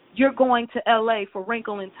 you're going to L.A. for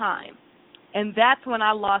Wrinkle in Time. And that's when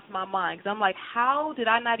I lost my mind because I'm like, how did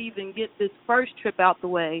I not even get this first trip out the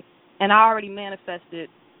way and I already manifested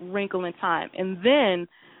Wrinkle in Time? And then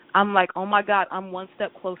I'm like, oh, my God, I'm one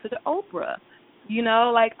step closer to Oprah.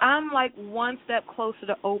 I'm like one step closer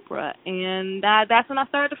to Oprah. And that's when I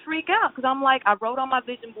started to freak out because I'm like, I wrote on my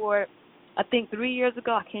vision board, I think 3 years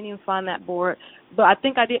ago. I can't even find that board. But I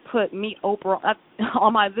think I did put Meet Oprah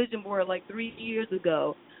on my vision board like 3 years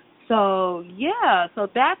ago. So, yeah, so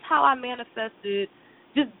that's how I manifested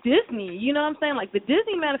just Disney. You know what I'm saying? Like, the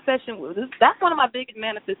Disney manifestation, that's one of my biggest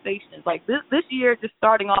manifestations. Like, this year just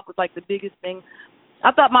starting off with, like, the biggest thing.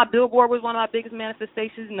 I thought my billboard was one of my biggest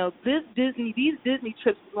manifestations. These Disney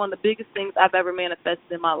trips is one of the biggest things I've ever manifested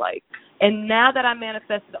in my life. And now that I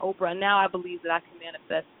manifested Oprah, now I believe that I can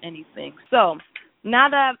manifest anything. So now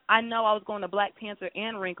that I know I was going to Black Panther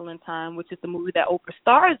and Wrinkle in Time, which is the movie that Oprah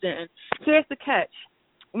stars in, here's the catch.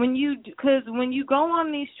 When you go on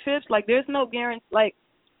these trips, like there's no guarantee, like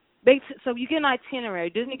so you get an itinerary.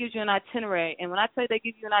 Disney gives you an itinerary, and when I say they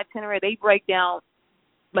give you an itinerary, they break down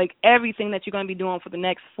like everything that you're going to be doing for the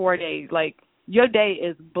next 4 days. Like your day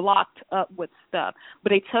is blocked up with stuff,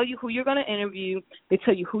 but they tell you who you're going to interview, they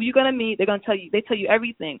tell you who you're going to meet, they tell you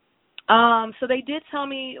everything. So they did tell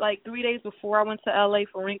me like 3 days before I went to LA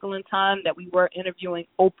for Wrinkle in Time that we were interviewing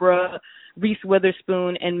Oprah, Reese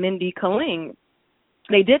Witherspoon, and Mindy Kaling.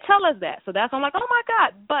 They did tell us that. So I'm like, oh my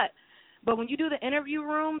God. But when you do the interview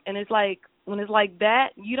room and it's like, when it's like that,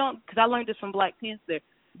 you don't, because I learned this from Black Panther,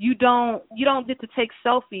 you don't get to take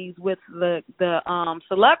selfies with the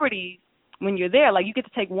celebrities when you're there. Like you get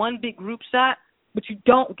to take one big group shot, but you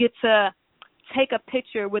don't get to take a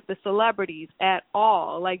picture with the celebrities at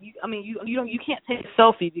all. Like you can't take a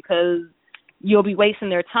selfie because you'll be wasting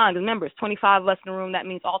their time. Because remember, it's 25 of us in the room. That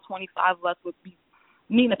means all 25 of us would be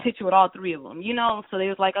needing a picture with all three of them, So they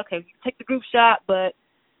was like, okay, you take the group shot, but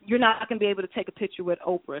you're not going to be able to take a picture with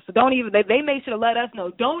Oprah. So they made sure to let us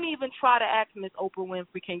know, don't even try to ask Miss Oprah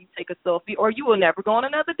Winfrey, can you take a selfie, or you will never go on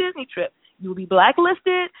another Disney trip. You will be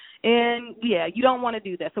blacklisted, and, yeah, you don't want to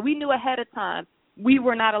do that. So we knew ahead of time we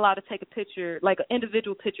were not allowed to take a picture, like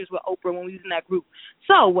individual pictures with Oprah when we was in that group.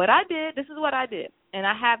 So what I did, this is what I did, and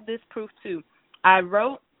I have this proof too. I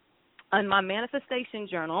wrote on my manifestation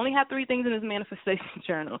journal, I only have 3 things in this manifestation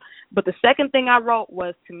journal, but the second thing I wrote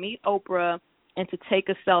was to meet Oprah and to take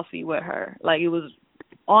a selfie with her. Like it was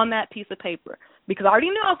on that piece of paper because I already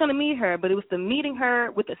knew I was going to meet her, but it was the meeting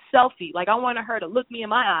her with a selfie. Like I wanted her to look me in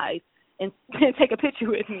my eyes and take a picture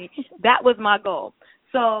with me. That was my goal.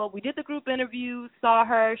 So we did the group interview, saw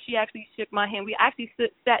her. She actually shook my hand. We actually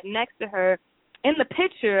sat next to her in the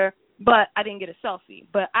picture, but I didn't get a selfie.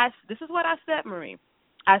 But this is what I said, Marie.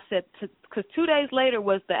 I said, because 2 days later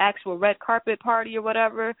was the actual red carpet party or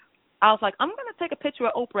whatever. I was like, I'm going to take a picture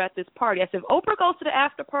of Oprah at this party. I said, if Oprah goes to the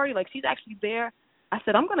after party, like she's actually there, I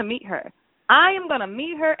said, I'm going to meet her. I am going to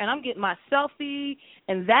meet her, and I'm getting my selfie,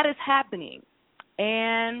 and that is happening.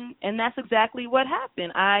 And that's exactly what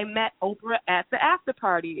happened. I met Oprah at the after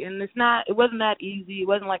party, and it wasn't that easy. It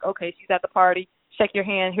wasn't like, okay, she's at the party, shake your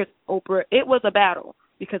hand, here's Oprah. It was a battle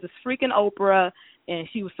because it's freaking Oprah, and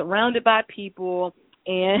she was surrounded by people,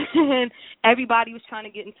 and everybody was trying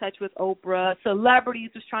to get in touch with Oprah.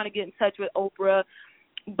 Celebrities was trying to get in touch with Oprah.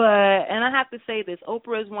 And I have to say this,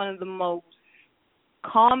 Oprah is one of the most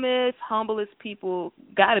calmest, humblest people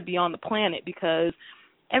got to be on the planet, because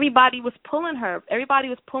everybody was pulling her. Everybody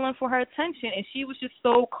was pulling for her attention, and she was just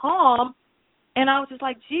so calm. And I was just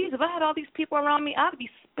like, geez, if I had all these people around me, I'd be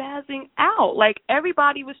spazzing out. Like,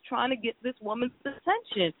 everybody was trying to get this woman's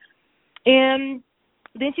attention. And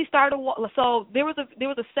then she started so there was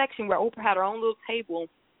a section where Oprah had her own little table,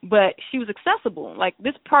 but she was accessible. Like,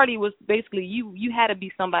 this party was basically you had to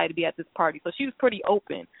be somebody to be at this party. So she was pretty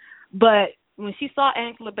open. But when she saw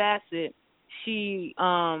Angela Bassett, she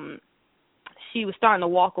was starting to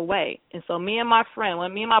walk away. And so me and my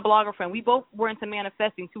blogger friend, we both were into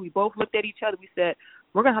manifesting too. We both looked at each other. We said,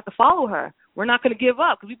 we're going to have to follow her. We're not going to give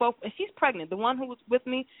up, because and she's pregnant. The one who was with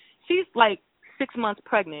me, she's like 6 months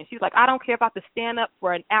pregnant. She's like, I don't care if I have to stand up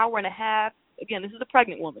for an hour and a half. Again, this is a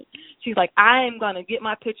pregnant woman. She's like, I am going to get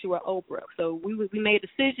my picture with Oprah. So we made a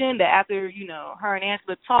decision that after, her and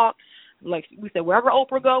Angela talked, like we said, wherever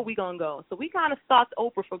Oprah go, we going to go. So we kind of stalked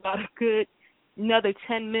Oprah for about a good another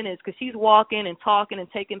 10 minutes, because she's walking and talking and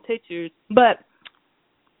taking pictures. But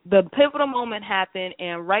the pivotal moment happened,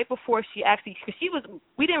 and right before she actually, because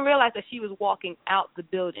we didn't realize that she was walking out the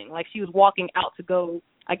building. Like, she was walking out to go,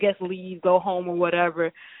 I guess, leave, go home or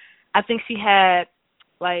whatever. I think she had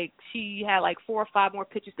like 4 or 5 more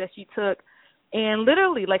pictures that she took. And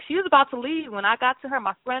literally, like, she was about to leave when I got to her.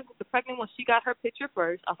 My friend, the pregnant one, she got her picture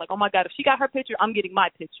first. I was like, oh, my God, if she got her picture, I'm getting my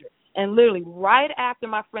picture. And literally, right after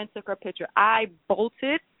my friend took her picture, I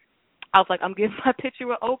bolted. I was like, I'm getting my picture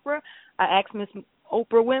with Oprah. I asked Miss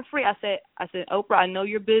Oprah Winfrey. I said, Oprah, I know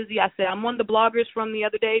you're busy. I said, I'm one of the bloggers from the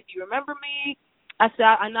other day. Do you remember me? I said,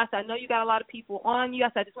 I know you got a lot of people on you. I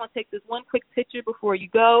said, I just want to take this one quick picture before you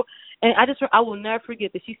go. And I will never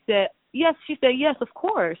forget that she said, yes. She said, yes, of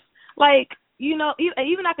course. Like, even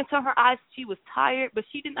I can tell her eyes she was tired, but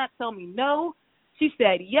she did not tell me no. She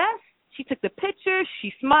said yes. She took the picture.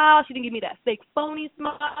 She smiled. She didn't give me that fake phony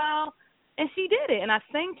smile. And she did it. And I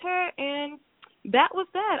thanked her, and that was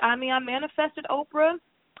that. I mean, I manifested Oprah,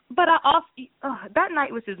 but I also, that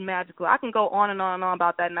night was just magical. I can go on and on and on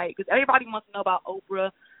about that night, because everybody wants to know about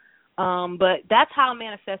Oprah. But that's how I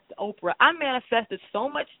manifested Oprah. I manifested so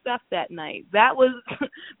much stuff that night. That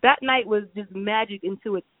night was just magic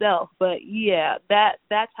into itself. But yeah,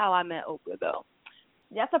 that's how I met Oprah, though.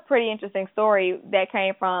 That's a pretty interesting story that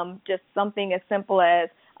came from just something as simple as,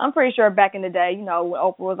 I'm pretty sure back in the day, when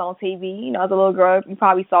Oprah was on TV, as a little girl, you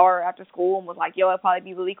probably saw her after school and was like, yo, it'd probably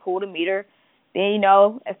be really cool to meet her. Then,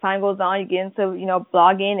 as time goes on, you get into,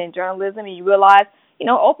 blogging and journalism, and you realize,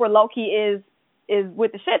 Oprah low-key is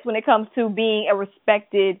with the shits when it comes to being a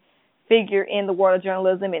respected figure in the world of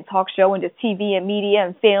journalism and talk show and just TV and media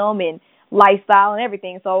and film and lifestyle and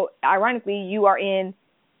everything. So ironically, you are in,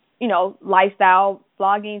 lifestyle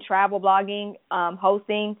blogging, travel blogging,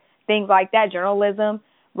 hosting, things like that, journalism,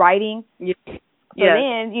 writing. Yeah. So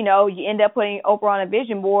then, you end up putting Oprah on a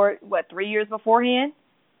vision board, 3 years beforehand?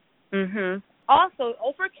 Mm-hmm. Also,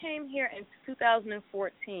 Oprah came here in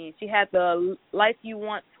 2014. She had the Life You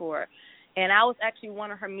Want tour. And I was actually one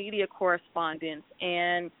of her media correspondents,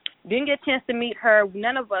 and didn't get a chance to meet her.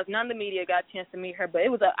 None of the media got a chance to meet her, but it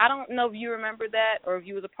was I don't know if you remember that or if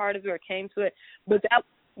you was a part of it or came to it, but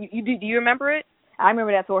do you remember it? I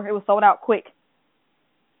remember that tour. It was sold out quick.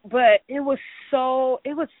 But it was so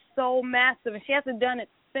massive, and she hasn't done it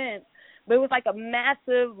since, but it was like a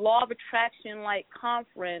massive law of attraction like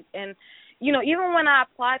conference. And even when I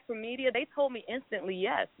applied for media, they told me instantly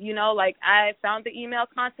yes. Like, I found the email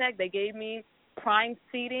contact. They gave me prime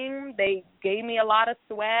seating. They gave me a lot of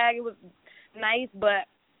swag. It was nice, but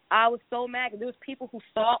I was so mad because there was people who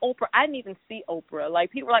saw Oprah. I didn't even see Oprah. Like,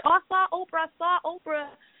 people were like, oh, I saw Oprah.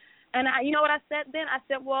 And you know what I said then? I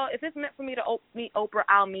said, well, if it's meant for me to meet Oprah,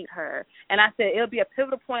 I'll meet her. And I said, it'll be a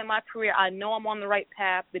pivotal point in my career. I know I'm on the right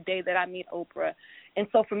path the day that I meet Oprah. And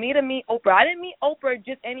so for me to meet Oprah, I didn't meet Oprah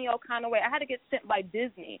just any old kind of way. I had to get sent by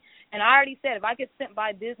Disney. And I already said, if I get sent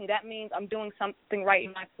by Disney, that means I'm doing something right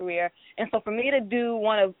in my career. And so for me to do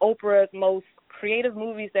one of Oprah's most creative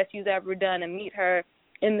movies that she's ever done and meet her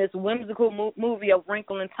in this whimsical movie, A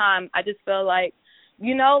Wrinkle in Time, I just felt like,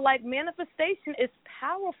 like, manifestation is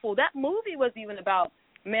powerful. That movie was even about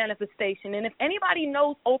manifestation. And if anybody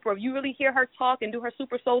knows Oprah, if you really hear her talk and do her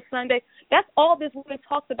Super Soul Sunday, that's all this woman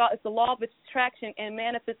talks about is the law of attraction and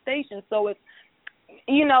manifestation. So it's,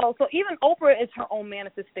 so even Oprah is her own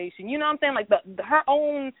manifestation. You know what I'm saying? Like her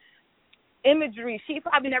own imagery. She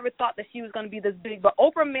probably never thought that she was going to be this big, but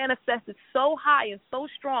Oprah manifested so high and so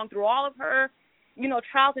strong through all of her,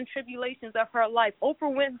 trials and tribulations of her life. Oprah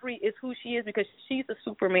Winfrey is who she is because she's a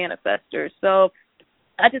super manifester. So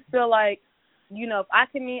I just feel like, if I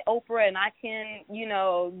can meet Oprah and I can,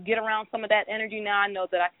 get around some of that energy now, I know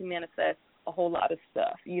that I can manifest a whole lot of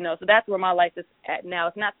stuff, So that's where my life is at now.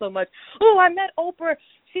 It's not so much, I met Oprah.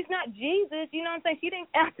 She's not Jesus. You know what I'm saying? She didn't,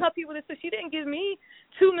 I tell people this, so she didn't give me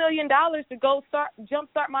 $2 million to go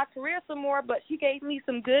jumpstart my career some more, but she gave me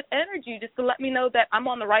some good energy just to let me know that I'm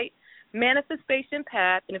on the right manifestation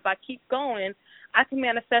path, and if I keep going, I can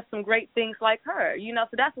manifest some great things like her,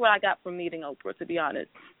 So that's what I got from meeting Oprah, to be honest.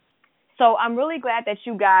 So I'm really glad that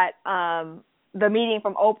you got the meeting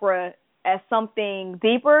from Oprah as something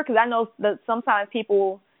deeper, because I know that sometimes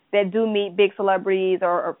people that do meet big celebrities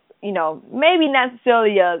or maybe not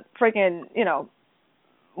necessarily a freaking,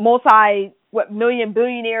 multi-million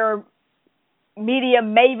billionaire media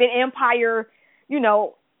maven empire,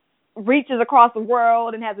 reaches across the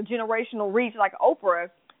world and has a generational reach like Oprah.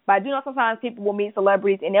 But I do know sometimes people will meet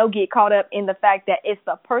celebrities and they'll get caught up in the fact that it's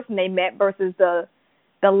the person they met versus the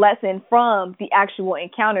lesson from the actual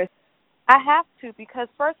encounters. I have to, because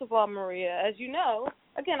first of all, Maria, as you know,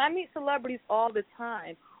 again, I meet celebrities all the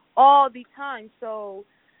time. So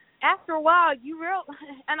after a while,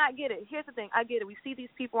 and I get it. Here's the thing. I get it. We see these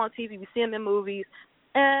people on TV. We see them in movies.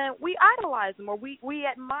 And we idolize them, or we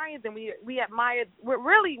admire them. We admire.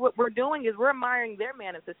 What we're doing is we're admiring their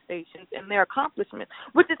manifestations and their accomplishments,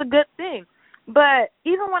 which is a good thing. But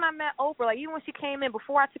even when I met Oprah, like even when she came in,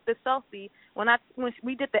 before I took the selfie, when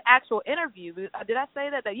we did the actual interview, did I say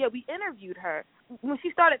that? Yeah, we interviewed her. When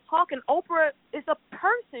she started talking, Oprah is a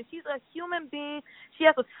person. She's a human being. She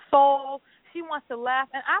has a soul. She wants to laugh,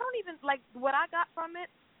 and I don't even like what I got from it.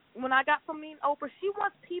 When I got from meeting Oprah, she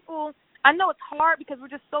wants people. I know it's hard because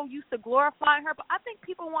we're just so used to glorifying her, but I think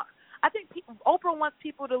Oprah wants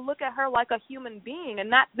people to look at her like a human being and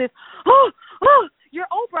not this, you're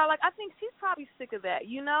Oprah. Like, I think she's probably sick of that,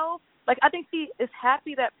 Like, I think she is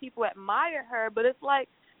happy that people admire her, but it's like,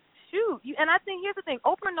 shoot. And I think here's the thing.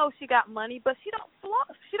 Oprah knows she got money, but she don't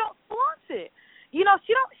flaunt it. She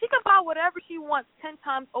can buy whatever she wants 10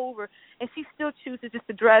 times over, and she still chooses just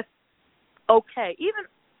to dress okay.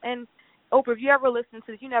 And Oprah, if you ever listen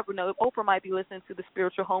to this, you never know. Oprah might be listening to the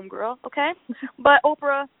Spiritual Homegirl, okay? But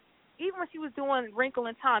Oprah, even when she was doing Wrinkle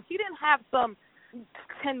in Time, she didn't have some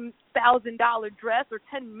 $10,000 dress or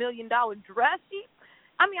 $10 million dress.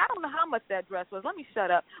 I don't know how much that dress was. Let me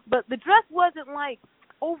shut up. But the dress wasn't like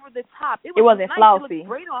over the top. It wasn't nice. flousy. It looked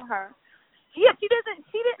great on her. Yeah, she didn't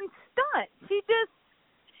stunt.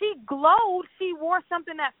 She glowed. She wore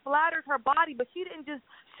something that flattered her body, but she didn't just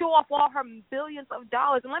show off all her billions of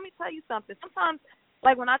dollars. And let me tell you something. Sometimes,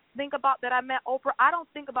 like when I think about that I met Oprah, I don't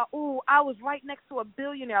think about, I was right next to a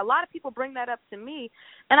billionaire. A lot of people bring that up to me,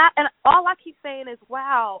 and all I keep saying is,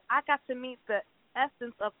 wow, I got to meet the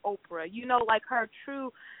essence of Oprah. Like her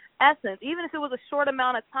true essence. Even if it was a short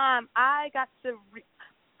amount of time, I got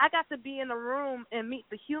to be in the room and meet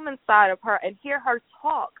the human side of her and hear her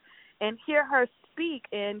talk and hear her speak,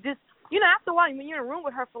 and just, after a while, when you're in a room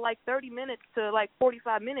with her for like 30 minutes to like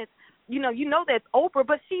 45 minutes, you know that's Oprah,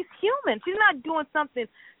 but she's human. She's not doing something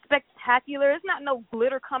spectacular. It's not no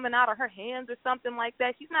glitter coming out of her hands or something like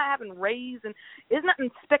that. She's not having rays, and there's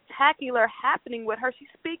nothing spectacular happening with her. She's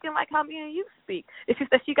speaking like how me and you speak. It's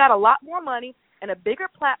just that she got a lot more money and a bigger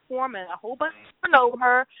platform, and a whole bunch of people know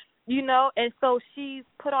her, and so she's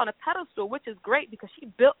put on a pedestal, which is great because she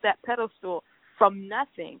built that pedestal from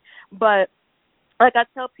nothing. But like I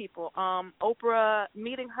tell people, Oprah,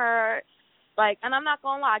 meeting her, like, and I'm not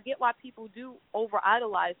gonna lie, I get why people do over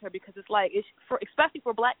idolize her, because it's like, especially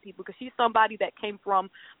for Black people, because she's somebody that came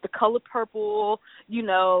from The Color Purple, you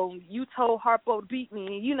told Harpo to beat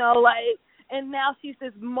me, and now she's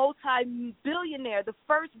this multi-billionaire, the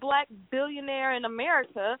first Black billionaire in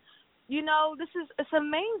America. It's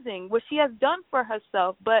amazing what she has done for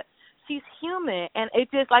herself, but she's human, and it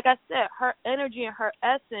just, like I said, her energy and her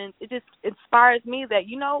essence, it just inspires me that,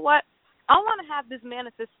 you know what, I want to have this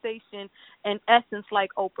manifestation and essence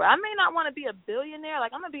like Oprah. I may not want to be a billionaire.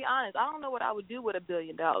 Like, I'm going to be honest, I don't know what I would do with $1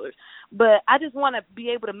 billion, but I just want to be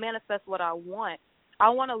able to manifest what I want. I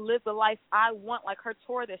want to live the life I want, like her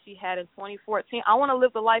tour that she had in 2014. I want to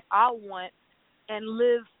live the life I want and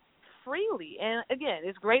live freely. And again,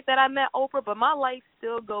 it's great that I met Oprah, but my life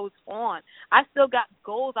still goes on. I still got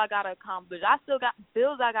goals I got to accomplish. I still got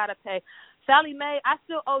bills I got to pay. Sally Mae, I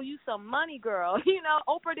still owe you some money, girl.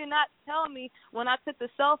 Oprah did not tell me when I took the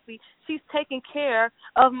selfie she's taking care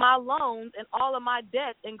of my loans and all of my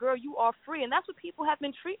debts, and girl, you are free. And that's what people have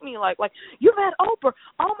been treating me like. Like, you met Oprah.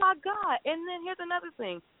 Oh, my God. And then here's another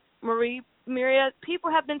thing, Maria, people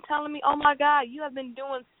have been telling me, oh, my God, you have been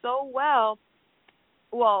doing so well.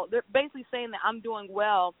 Well, they're basically saying that I'm doing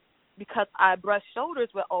well because I brush shoulders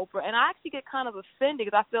with Oprah, and I actually get kind of offended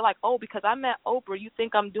because I feel like, oh, because I met Oprah, you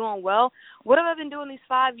think I'm doing well? What have I been doing these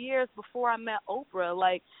 5 years before I met Oprah?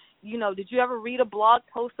 Like, did you ever read a blog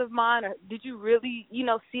post of mine, or did you really,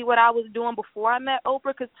 see what I was doing before I met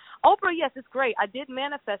Oprah? Because Oprah, yes, it's great. I did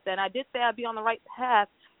manifest that, and I did say I'd be on the right path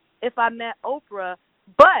if I met Oprah,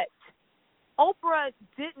 but Oprah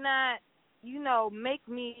did not, make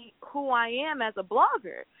me who I am as a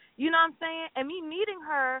blogger. You know what I'm saying? And me meeting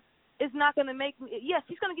her is not going to make me, yes,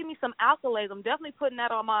 she's going to give me some accolades. I'm definitely putting that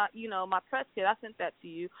on my, my press kit. I sent that to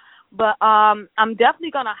you. But I'm definitely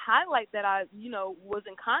going to highlight that I, was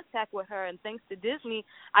in contact with her, and thanks to Disney,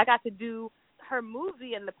 I got to do her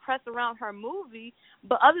movie and the press around her movie.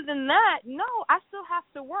 But other than that, no, I still have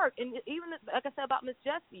to work. And even, like I said about Miss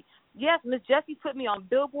Jessie, yes, Miss Jessie put me on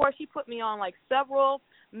Billboard. She put me on, like, several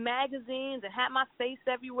magazines and had my face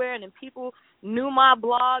everywhere, and then people knew my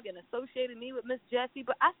blog and associated me with Miss Jessie.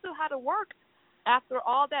 But I still had to work after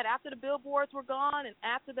all that, after the billboards were gone and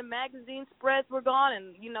after the magazine spreads were gone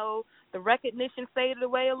and, the recognition faded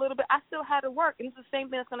away a little bit. I still had to work, and it's the same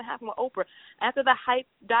thing that's going to happen with Oprah. After the hype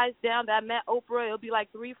dies down that I met Oprah, it'll be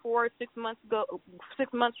like 3, 4, 6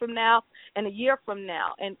 months from now and a year from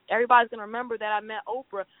now, and everybody's going to remember that I met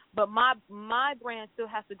Oprah, but my brand still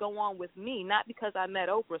has to go on with me, not because I met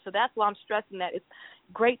Oprah. So that's why I'm stressing that. It's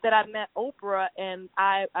great that I met Oprah, and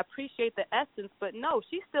I appreciate the essence, but no,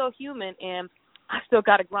 she's still human, and I still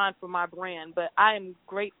got to grind for my brand, but I am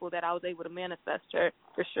grateful that I was able to manifest her,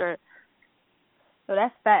 for sure. So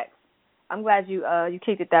that's facts. I'm glad you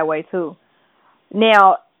kicked it that way, too.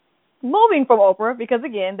 Now, moving from Oprah, because,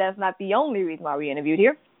 again, that's not the only reason why we interviewed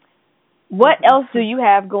here, what else do you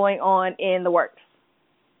have going on in the works?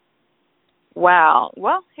 Wow.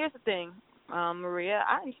 Well, here's the thing, Maria.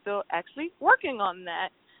 I'm still actually working on that.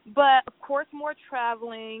 But, of course, more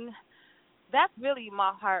traveling. That's really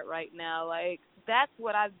my heart right now. Like, that's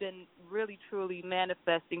what I've been really, truly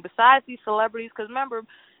manifesting. Besides these celebrities, because remember,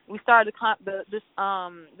 we started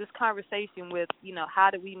this conversation with, how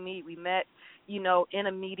did we meet? We met, in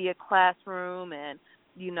a media classroom, and,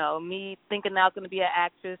 me thinking I was going to be an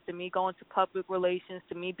actress, to me going to public relations,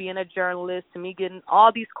 to me being a journalist, to me getting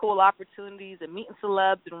all these cool opportunities and meeting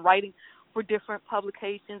celebs and writing for different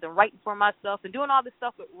publications and writing for myself and doing all this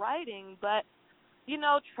stuff with writing. But,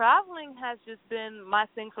 traveling has just been my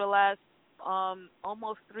thing for the last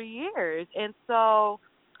almost 3 years. And so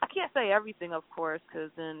I can't say everything, of course, because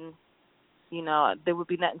then, there would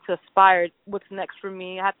be nothing to aspire what's next for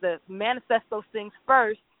me. I have to manifest those things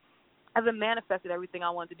first. I haven't manifested everything I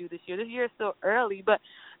wanted to do this year. This year is still early, but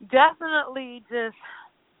definitely just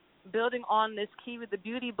building on this Kiwi the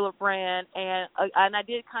Beauty brand. And I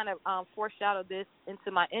did kind of foreshadow this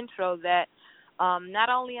into my intro that not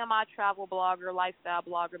only am I a travel blogger, lifestyle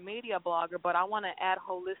blogger, media blogger, but I want to add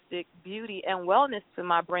holistic beauty and wellness to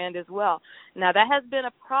my brand as well. Now, that has been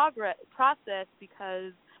a process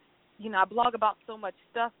because, I blog about so much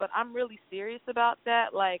stuff, but I'm really serious about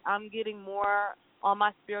that. Like, I'm getting more on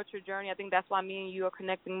my spiritual journey. I think that's why me and you are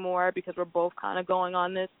connecting more, because we're both kind of going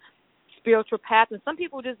on this spiritual path, and some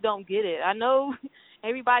people just don't get it. I know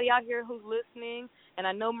everybody out here who's listening, and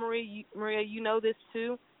I know, Maria, you know this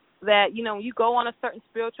too, that, when you go on a certain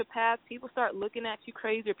spiritual path, people start looking at you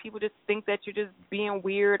crazy, or people just think that you're just being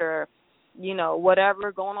weird or,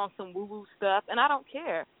 whatever, going on some woo-woo stuff, and I don't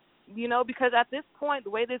care, because at this point, the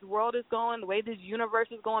way this world is going, the way this universe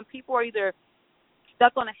is going, people are either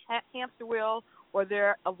stuck on a hamster wheel, or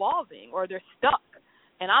they're evolving, or they're stuck,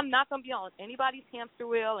 and I'm not going to be on anybody's hamster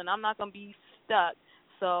wheel, and I'm not going to be stuck.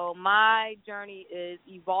 So my journey is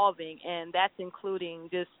evolving, and that's including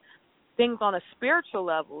just things on a spiritual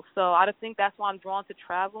level. So I think that's why I'm drawn to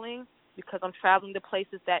traveling, because I'm traveling to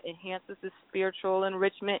places that enhances this spiritual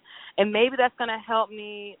enrichment. And maybe that's going to help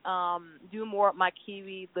me do more of my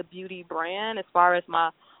Kiwi the Beauty brand as far as my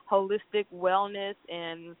holistic wellness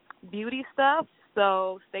and beauty stuff.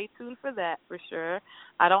 So stay tuned for that for sure.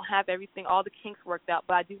 I don't have all the kinks worked out,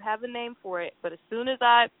 but I do have a name for it. But as soon as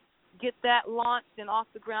I get that launched and off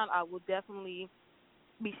the ground, I will definitely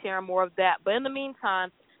be sharing more of that. But in the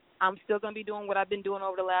meantime, I'm still going to be doing what I've been doing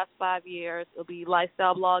over the last 5 years. It'll be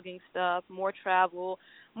lifestyle blogging stuff, more travel,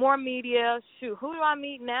 more media. Shoot, who do I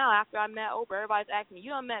meet now after I met Oprah? Everybody's asking me,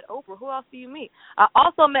 you done met Oprah. Who else do you meet? I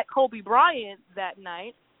also met Kobe Bryant that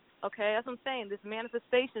night. Okay, that's what I'm saying, this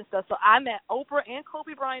manifestation stuff. So I met Oprah and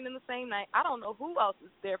Kobe Bryant in the same night. I don't know who else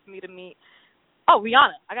is there for me to meet. Oh,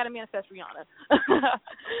 Rihanna. I got to manifest Rihanna.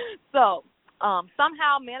 So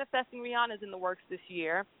somehow manifesting Rihanna is in the works this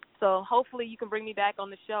year. So hopefully you can bring me back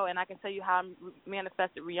on the show and I can tell you how I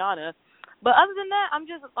manifested Rihanna. But other than that, I'm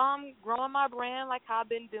just growing my brand like how I've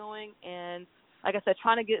been doing. And like I said,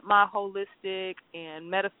 trying to get my holistic and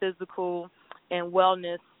metaphysical and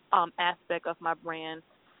wellness aspect of my brand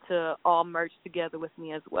to all merge together with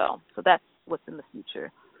me as well. So that's what's in the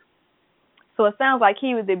future. So it sounds like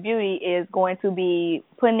Kiwi the Beauty is going to be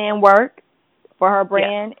putting in work for her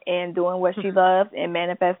brand and doing what she loves and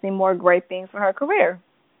manifesting more great things for her career.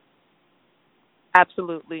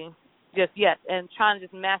 Absolutely. Just, yes, and trying to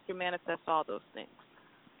just master manifest all those things.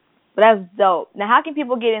 But that's dope. Now, how can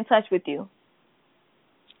people get in touch with you?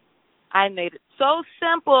 I made it so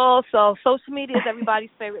simple. So social media is everybody's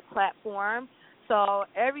favorite platform. So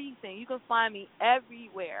everything, you can find me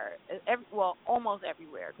everywhere, almost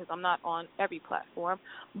everywhere, because I'm not on every platform,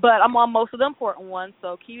 but I'm on most of the important ones.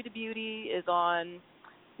 So Kiwi the Beauty is on,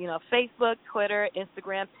 Facebook, Twitter,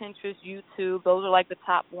 Instagram, Pinterest, YouTube. Those are like the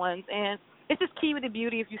top ones, and it's just Kiwi the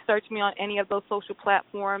Beauty if you search me on any of those social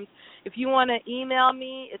platforms. If you want to email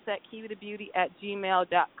me, it's at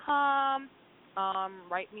kiwithebeauty@gmail.com.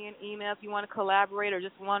 Write me an email if you want to collaborate or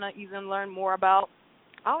just want to even learn more about.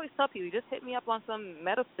 I always tell people, just hit me up on some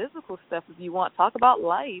metaphysical stuff if you want. Talk about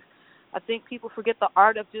life. I think people forget the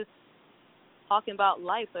art of just talking about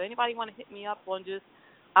life. So anybody want to hit me up on just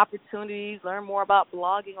opportunities, learn more about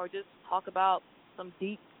blogging, or just talk about some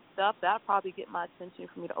deep stuff, that'll probably get my attention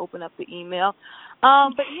for me to open up the email.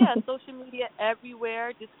 But yeah, social media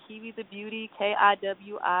everywhere, just Kiwi the Beauty,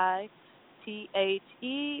 KIWITHEBEAUTY.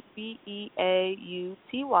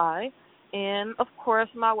 And, of course,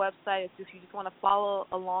 my website, if you just want to follow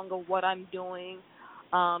along with what I'm doing,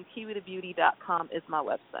 kiwithebeauty.com is my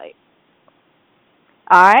website.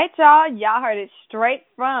 All right, y'all. Y'all heard it straight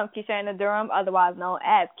from Kishana Durham, otherwise known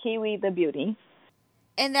as Kiwi the Beauty.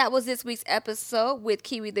 And that was this week's episode with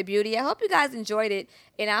Kiwi the Beauty. I hope you guys enjoyed it,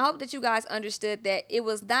 and I hope that you guys understood that it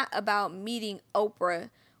was not about meeting Oprah.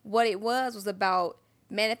 What it was about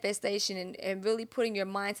manifestation and really putting your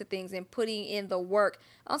mind to things and putting in the work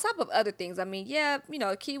on top of other things. I mean,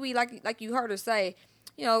 Kiwi, like you heard her say,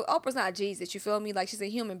 Oprah's not Jesus, you feel me? Like, she's a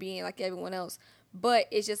human being like everyone else. But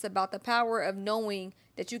it's just about the power of knowing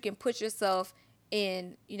that you can put yourself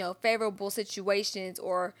in, favorable situations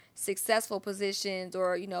or successful positions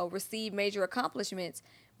or, receive major accomplishments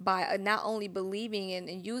by not only believing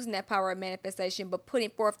and using that power of manifestation, but putting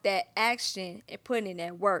forth that action and putting in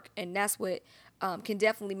that work. And that's what can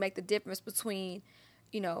definitely make the difference between,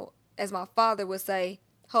 as my father would say,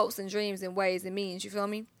 hopes and dreams and ways and means. You feel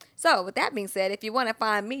me? So with that being said, if you want to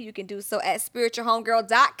find me, you can do so at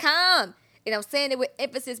spiritualhomegirl.com. And I'm saying it with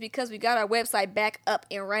emphasis because we got our website back up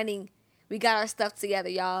and running. We got our stuff together,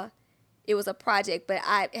 y'all. It was a project, but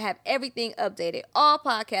I have everything updated. All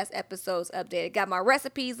podcast episodes updated. Got my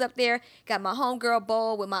recipes up there. Got my homegirl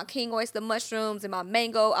bowl with my king oyster mushrooms and my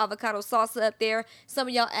mango avocado salsa up there. Some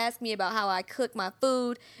of y'all ask me about how I cook my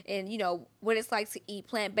food and, what it's like to eat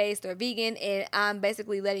plant-based or vegan. And I'm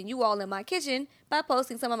basically letting you all in my kitchen by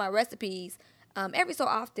posting some of my recipes every so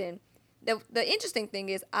often. The interesting thing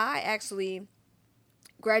is I actually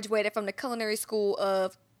graduated from the culinary school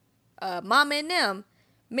of Mama and Them,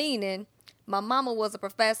 meaning my mama was a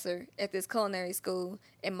professor at this culinary school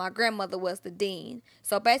and my grandmother was the dean.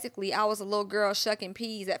 So basically I was a little girl shucking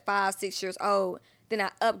peas at 5-6 years old. Then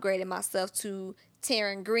I upgraded myself to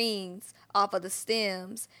tearing greens off of the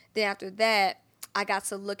stems. Then after that, I got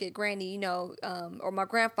to look at Granny, or my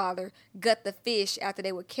grandfather gut the fish after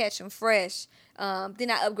they would catch them fresh.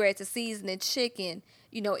 Then I upgraded to seasoning chicken,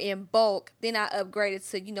 in bulk. Then I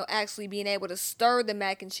upgraded to, actually being able to stir the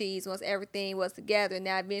mac and cheese once everything was together. And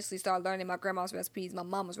then I eventually started learning my grandma's recipes, my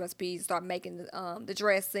mama's recipes, start making the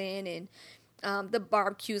dressing and the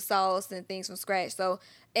barbecue sauce and things from scratch. So,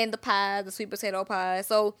 and the pie, the sweet potato pie.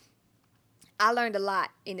 So I learned a lot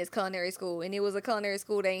in this culinary school. And it was a culinary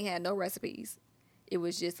school that ain't had no recipes. It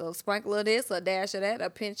was just a sprinkle of this, a dash of that, a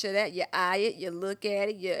pinch of that. You eye it, you look at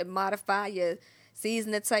it, you modify, you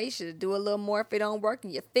season the taste, you do a little more if it don't work,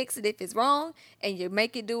 and you fix it if it's wrong, and you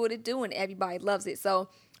make it do what it do, and everybody loves it. So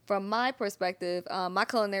from my perspective, my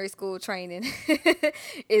culinary school training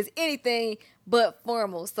is anything but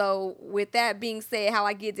formal. So with that being said, how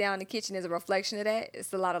I get down in the kitchen is a reflection of that.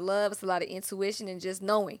 It's a lot of love. It's a lot of intuition and just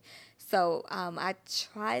knowing. So I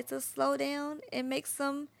try to slow down and make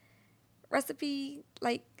some recipe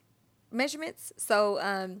like measurements. So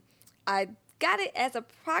I got it as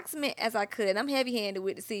approximate as I could. I'm heavy-handed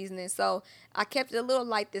with the seasoning, so I kept it a little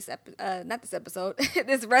light this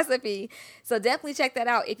this recipe. So definitely check that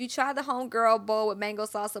out. If you try the homegirl bowl with mango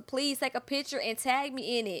salsa, please take a picture and tag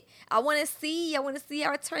me in it. I want to see how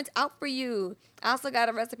it turns out for you. I also got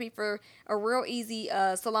a recipe for a real easy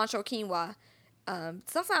cilantro quinoa.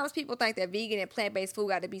 Sometimes people think that vegan and plant-based food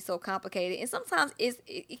got to be so complicated, and sometimes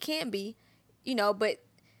it can be, but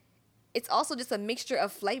it's also just a mixture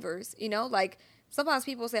of flavors, like sometimes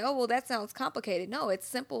people say, oh, well, that sounds complicated. No, it's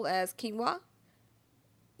simple as quinoa,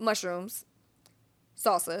 mushrooms,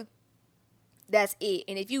 salsa. That's it.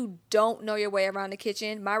 And if you don't know your way around the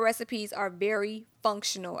kitchen, my recipes are very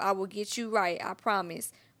functional. I will get you right. I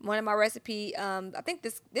promise. One of my recipe, I think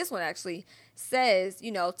this one actually says,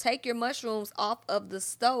 take your mushrooms off of the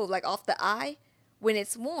stove, like off the eye when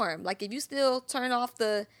it's warm. Like if you still turn off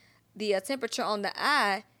the temperature on the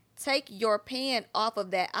eye, take your pan off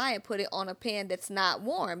of that eye and put it on a pan that's not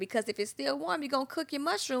warm. Because if it's still warm, you're going to cook your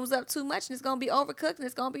mushrooms up too much and it's going to be overcooked and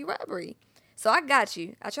it's going to be rubbery. So I got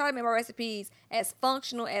you. I try to make my recipes as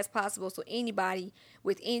functional as possible so anybody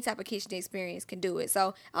with any type of kitchen experience can do it.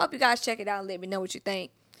 So I hope you guys check it out and let me know what you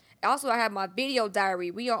think. Also, I have my video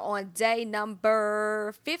diary. We are on day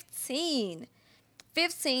number 15.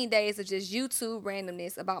 15 days of just YouTube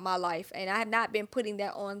randomness about my life. And I have not been putting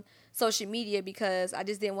that on social media because I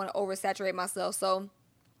just didn't want to oversaturate myself. So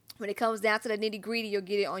when it comes down to the nitty gritty, you'll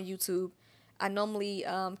get it on YouTube. I normally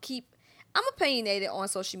I'm opinionated on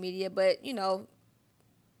social media, but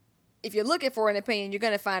if you're looking for an opinion, you're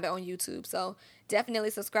going to find it on YouTube. So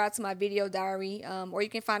definitely subscribe to my video diary, or you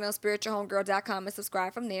can find it on spiritualhomegirl.com and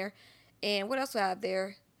subscribe from there. And what else do I have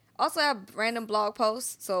there? Also, I have random blog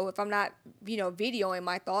posts. So if I'm not, videoing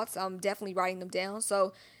my thoughts, I'm definitely writing them down.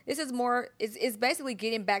 So this is it's basically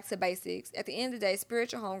getting back to basics. At the end of the day,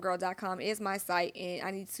 spiritualhomegirl.com is my site, and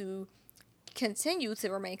I need to continue to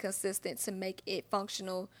remain consistent to make it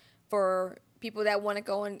functional for people that want to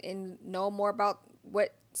go and know more about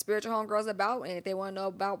what Spiritual Homegirl is about. And if they want to know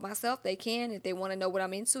about myself, they can. If they want to know what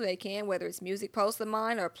I'm into, they can, whether it's music posts of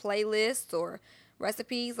mine or playlists or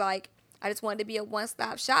recipes. Like, I just wanted to be a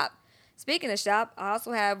one-stop shop. Speaking of shop, I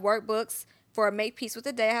also have workbooks for Make Peace with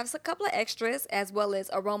the Day. I have a couple of extras, as well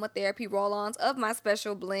as aromatherapy roll-ons of my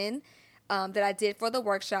special blend that I did for the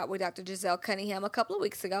workshop with Dr. Giselle Cunningham a couple of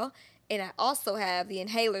weeks ago. And I also have the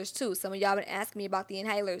inhalers too. Some of y'all been asking me about the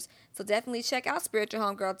inhalers. So definitely check out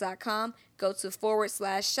spiritualhomegirl.com. Go to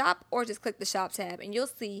 /shop or just click the shop tab and you'll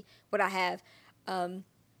see what I have.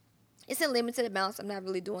 It's in limited amounts. I'm not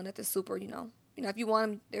really doing nothing super, if you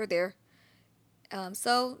want them, they're there.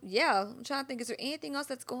 So yeah, I'm trying to think, is there anything else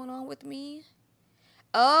that's going on with me?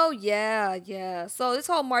 Oh, yeah. So this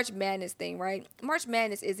whole March Madness thing, right? March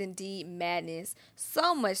Madness is indeed madness.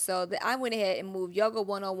 So much so that I went ahead and moved Yoga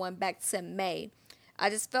 101 back to May. I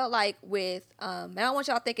just felt like and I don't want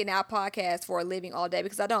y'all thinking I podcast for a living all day,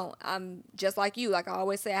 because I don't. I'm just like you. Like I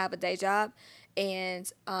always say, I have a day job,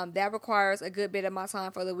 and that requires a good bit of my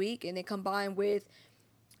time for the week. And then combined with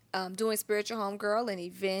doing Spiritual Homegirl and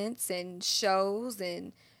events and shows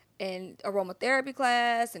and aromatherapy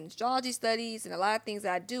class and astrology studies and a lot of things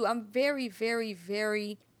that I do, I'm very, very,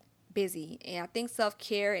 very busy. And I think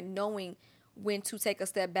self-care and knowing when to take a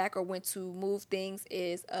step back or when to move things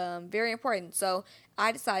is very important. So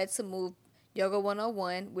I decided to move Yoga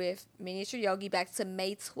 101 with Miniature Yogi back to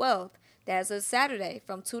May 12th. That's a Saturday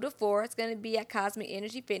from 2 to 4. It's going to be at Cosmic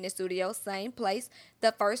Energy Fitness Studio, same place.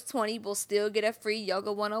 The first 20 will still get a free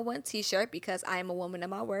Yoga 101 t-shirt because I am a woman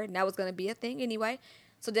of my word, and that was going to be a thing anyway.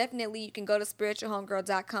 So definitely you can go to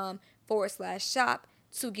spiritualhomegirl.com /shop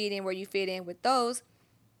to get in where you fit in with those.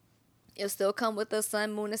 It'll still come with a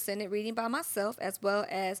Sun, Moon, Ascendant reading by myself, as well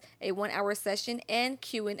as a 1-hour session and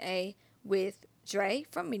Q&A with Dre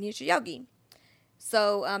from Miniature Yogi.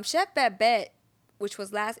 So Chef Babette, which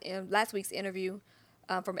was last week's interview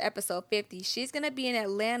from episode 50, she's going to be in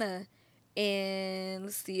Atlanta in,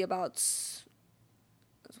 what's today,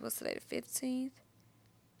 the 15th?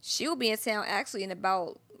 She will be in town actually in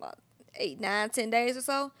about 8, 9, 10 days or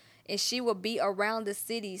so. And she will be around the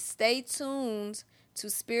city. Stay tuned to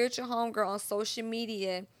Spiritual Homegirl on social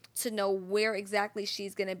media to know where exactly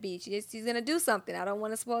she's going to be. She's going to do something. I don't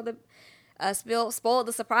want to spoil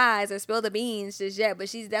the surprise or spill the beans just yet. But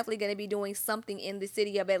she's definitely going to be doing something in the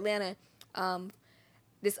city of Atlanta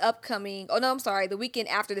this upcoming, oh no, I'm sorry, the weekend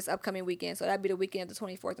after this upcoming weekend. So that'd be the weekend of the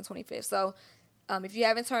 24th and 25th. So if you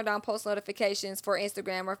haven't turned on post notifications for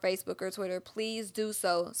Instagram or Facebook or Twitter, please do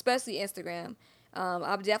so, especially Instagram.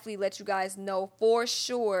 I'll definitely let you guys know for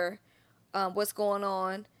sure what's going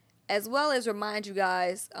on, as well as remind you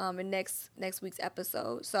guys in next week's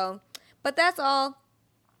episode. So, but that's all.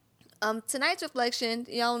 Tonight's reflection,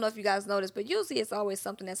 I don't know if you guys noticed, but usually it's always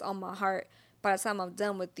something that's on my heart by the time I'm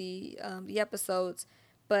done with the episodes.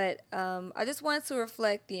 But I just wanted to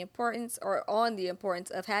reflect on the importance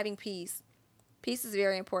of having peace. Peace is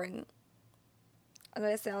very important. I know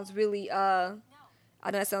that sounds really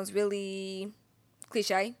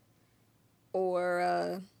cliche,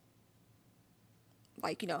 or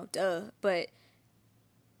duh. But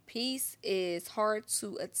peace is hard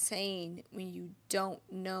to attain when you don't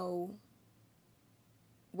know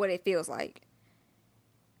what it feels like.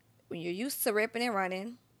 When you're used to ripping and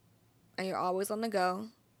running, and you're always on the go,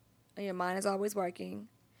 and your mind is always working,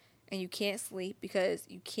 and you can't sleep because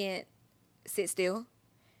you can't sit still,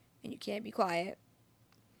 and you can't be quiet,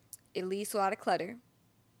 it leads to a lot of clutter.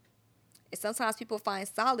 And sometimes people find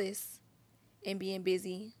solace in being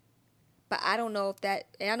busy, but I don't know if that,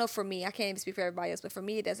 and I know for me, I can't even speak for everybody else, but for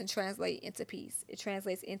me, it doesn't translate into peace. It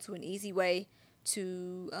translates into an easy way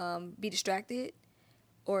to be distracted,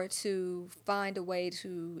 or to find a way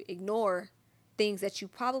to ignore things that you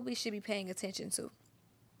probably should be paying attention to.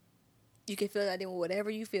 You can feel that in whatever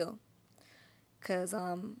you feel. Because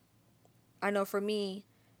I know for me,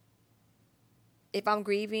 if I'm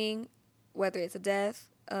grieving, whether it's a death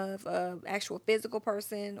of an actual physical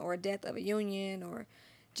person, or a death of a union, or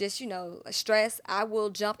just, a stress, I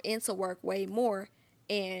will jump into work way more.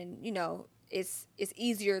 And, it's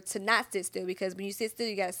easier to not sit still, because when you sit still,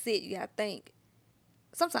 you got to sit, you got to think.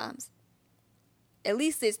 Sometimes. At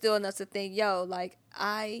least sit still enough to think,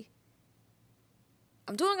 I'm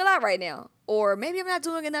doing a lot right now. Or maybe I'm not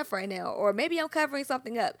doing enough right now. Or maybe I'm covering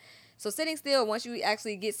something up. So sitting still, once you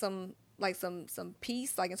actually get some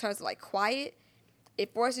peace, in terms of quiet,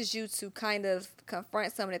 it forces you to kind of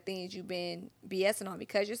confront some of the things you've been BSing on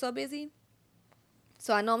because you're so busy.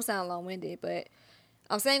 So I know I'm sounding long-winded, but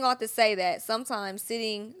I'm saying all to say that sometimes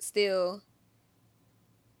sitting still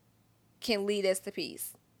can lead us to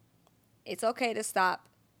peace. It's okay to stop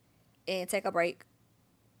and take a break,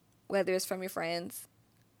 whether it's from your friends,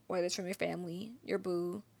 whether it's from your family, your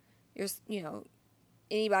boo, your,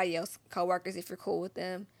 anybody else, coworkers if you're cool with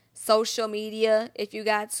them, social media if you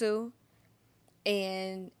got to.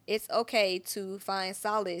 And it's okay to find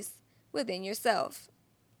solace within yourself.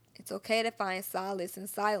 It's okay to find solace in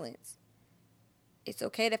silence. It's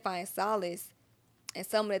okay to find solace in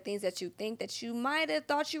some of the things that you think that you might have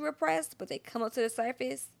thought you repressed, but they come up to the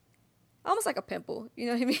surface, almost like a pimple. You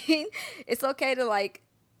know what I mean? It's okay to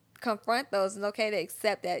confront those. It's okay to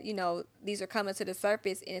accept that, these are coming to the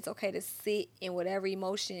surface, and it's okay to sit in whatever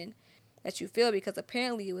emotion that you feel, because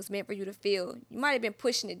apparently it was meant for you to feel. You might have been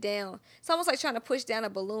pushing it down. It's almost like trying to push down a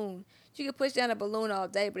balloon. You can push down a balloon all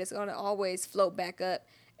day, but it's going to always float back up.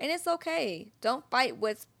 And it's okay. Don't fight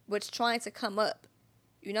what's trying to come up,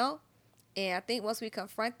 And I think once we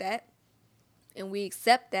confront that, and we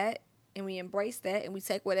accept that, and we embrace that, and we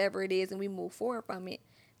take whatever it is and we move forward from it,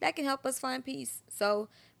 that can help us find peace. So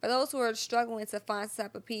for those who are struggling to find some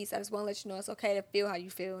type of peace, I just want to let you know it's okay to feel how you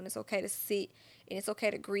feel, and it's okay to sit, and it's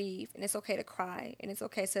okay to grieve, and it's okay to cry, and it's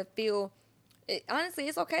okay to feel, honestly,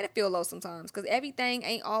 it's okay to feel low sometimes, because everything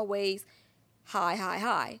ain't always high, high,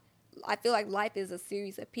 high. I feel like life is a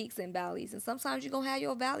series of peaks and valleys, and sometimes you're going to have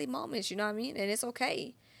your valley moments, you know what I mean? And it's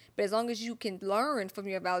okay. But as long as you can learn from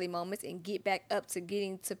your valley moments and get back up to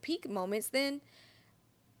getting to peak moments, then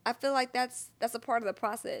I feel like that's a part of the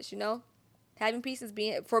process, Having peace is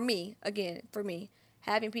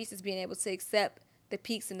having peace is being able to accept the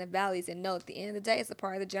peaks and the valleys and know at the end of the day, it's a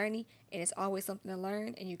part of the journey, and it's always something to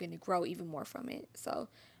learn, and you're going to grow even more from it. So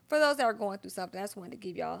for those that are going through something, I just wanted to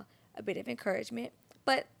give y'all a bit of encouragement.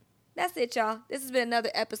 But that's it, y'all. This has been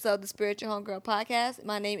another episode of the Spiritual Homegirl Podcast.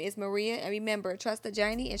 My name is Maria, and remember, trust the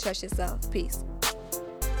journey and trust yourself. Peace.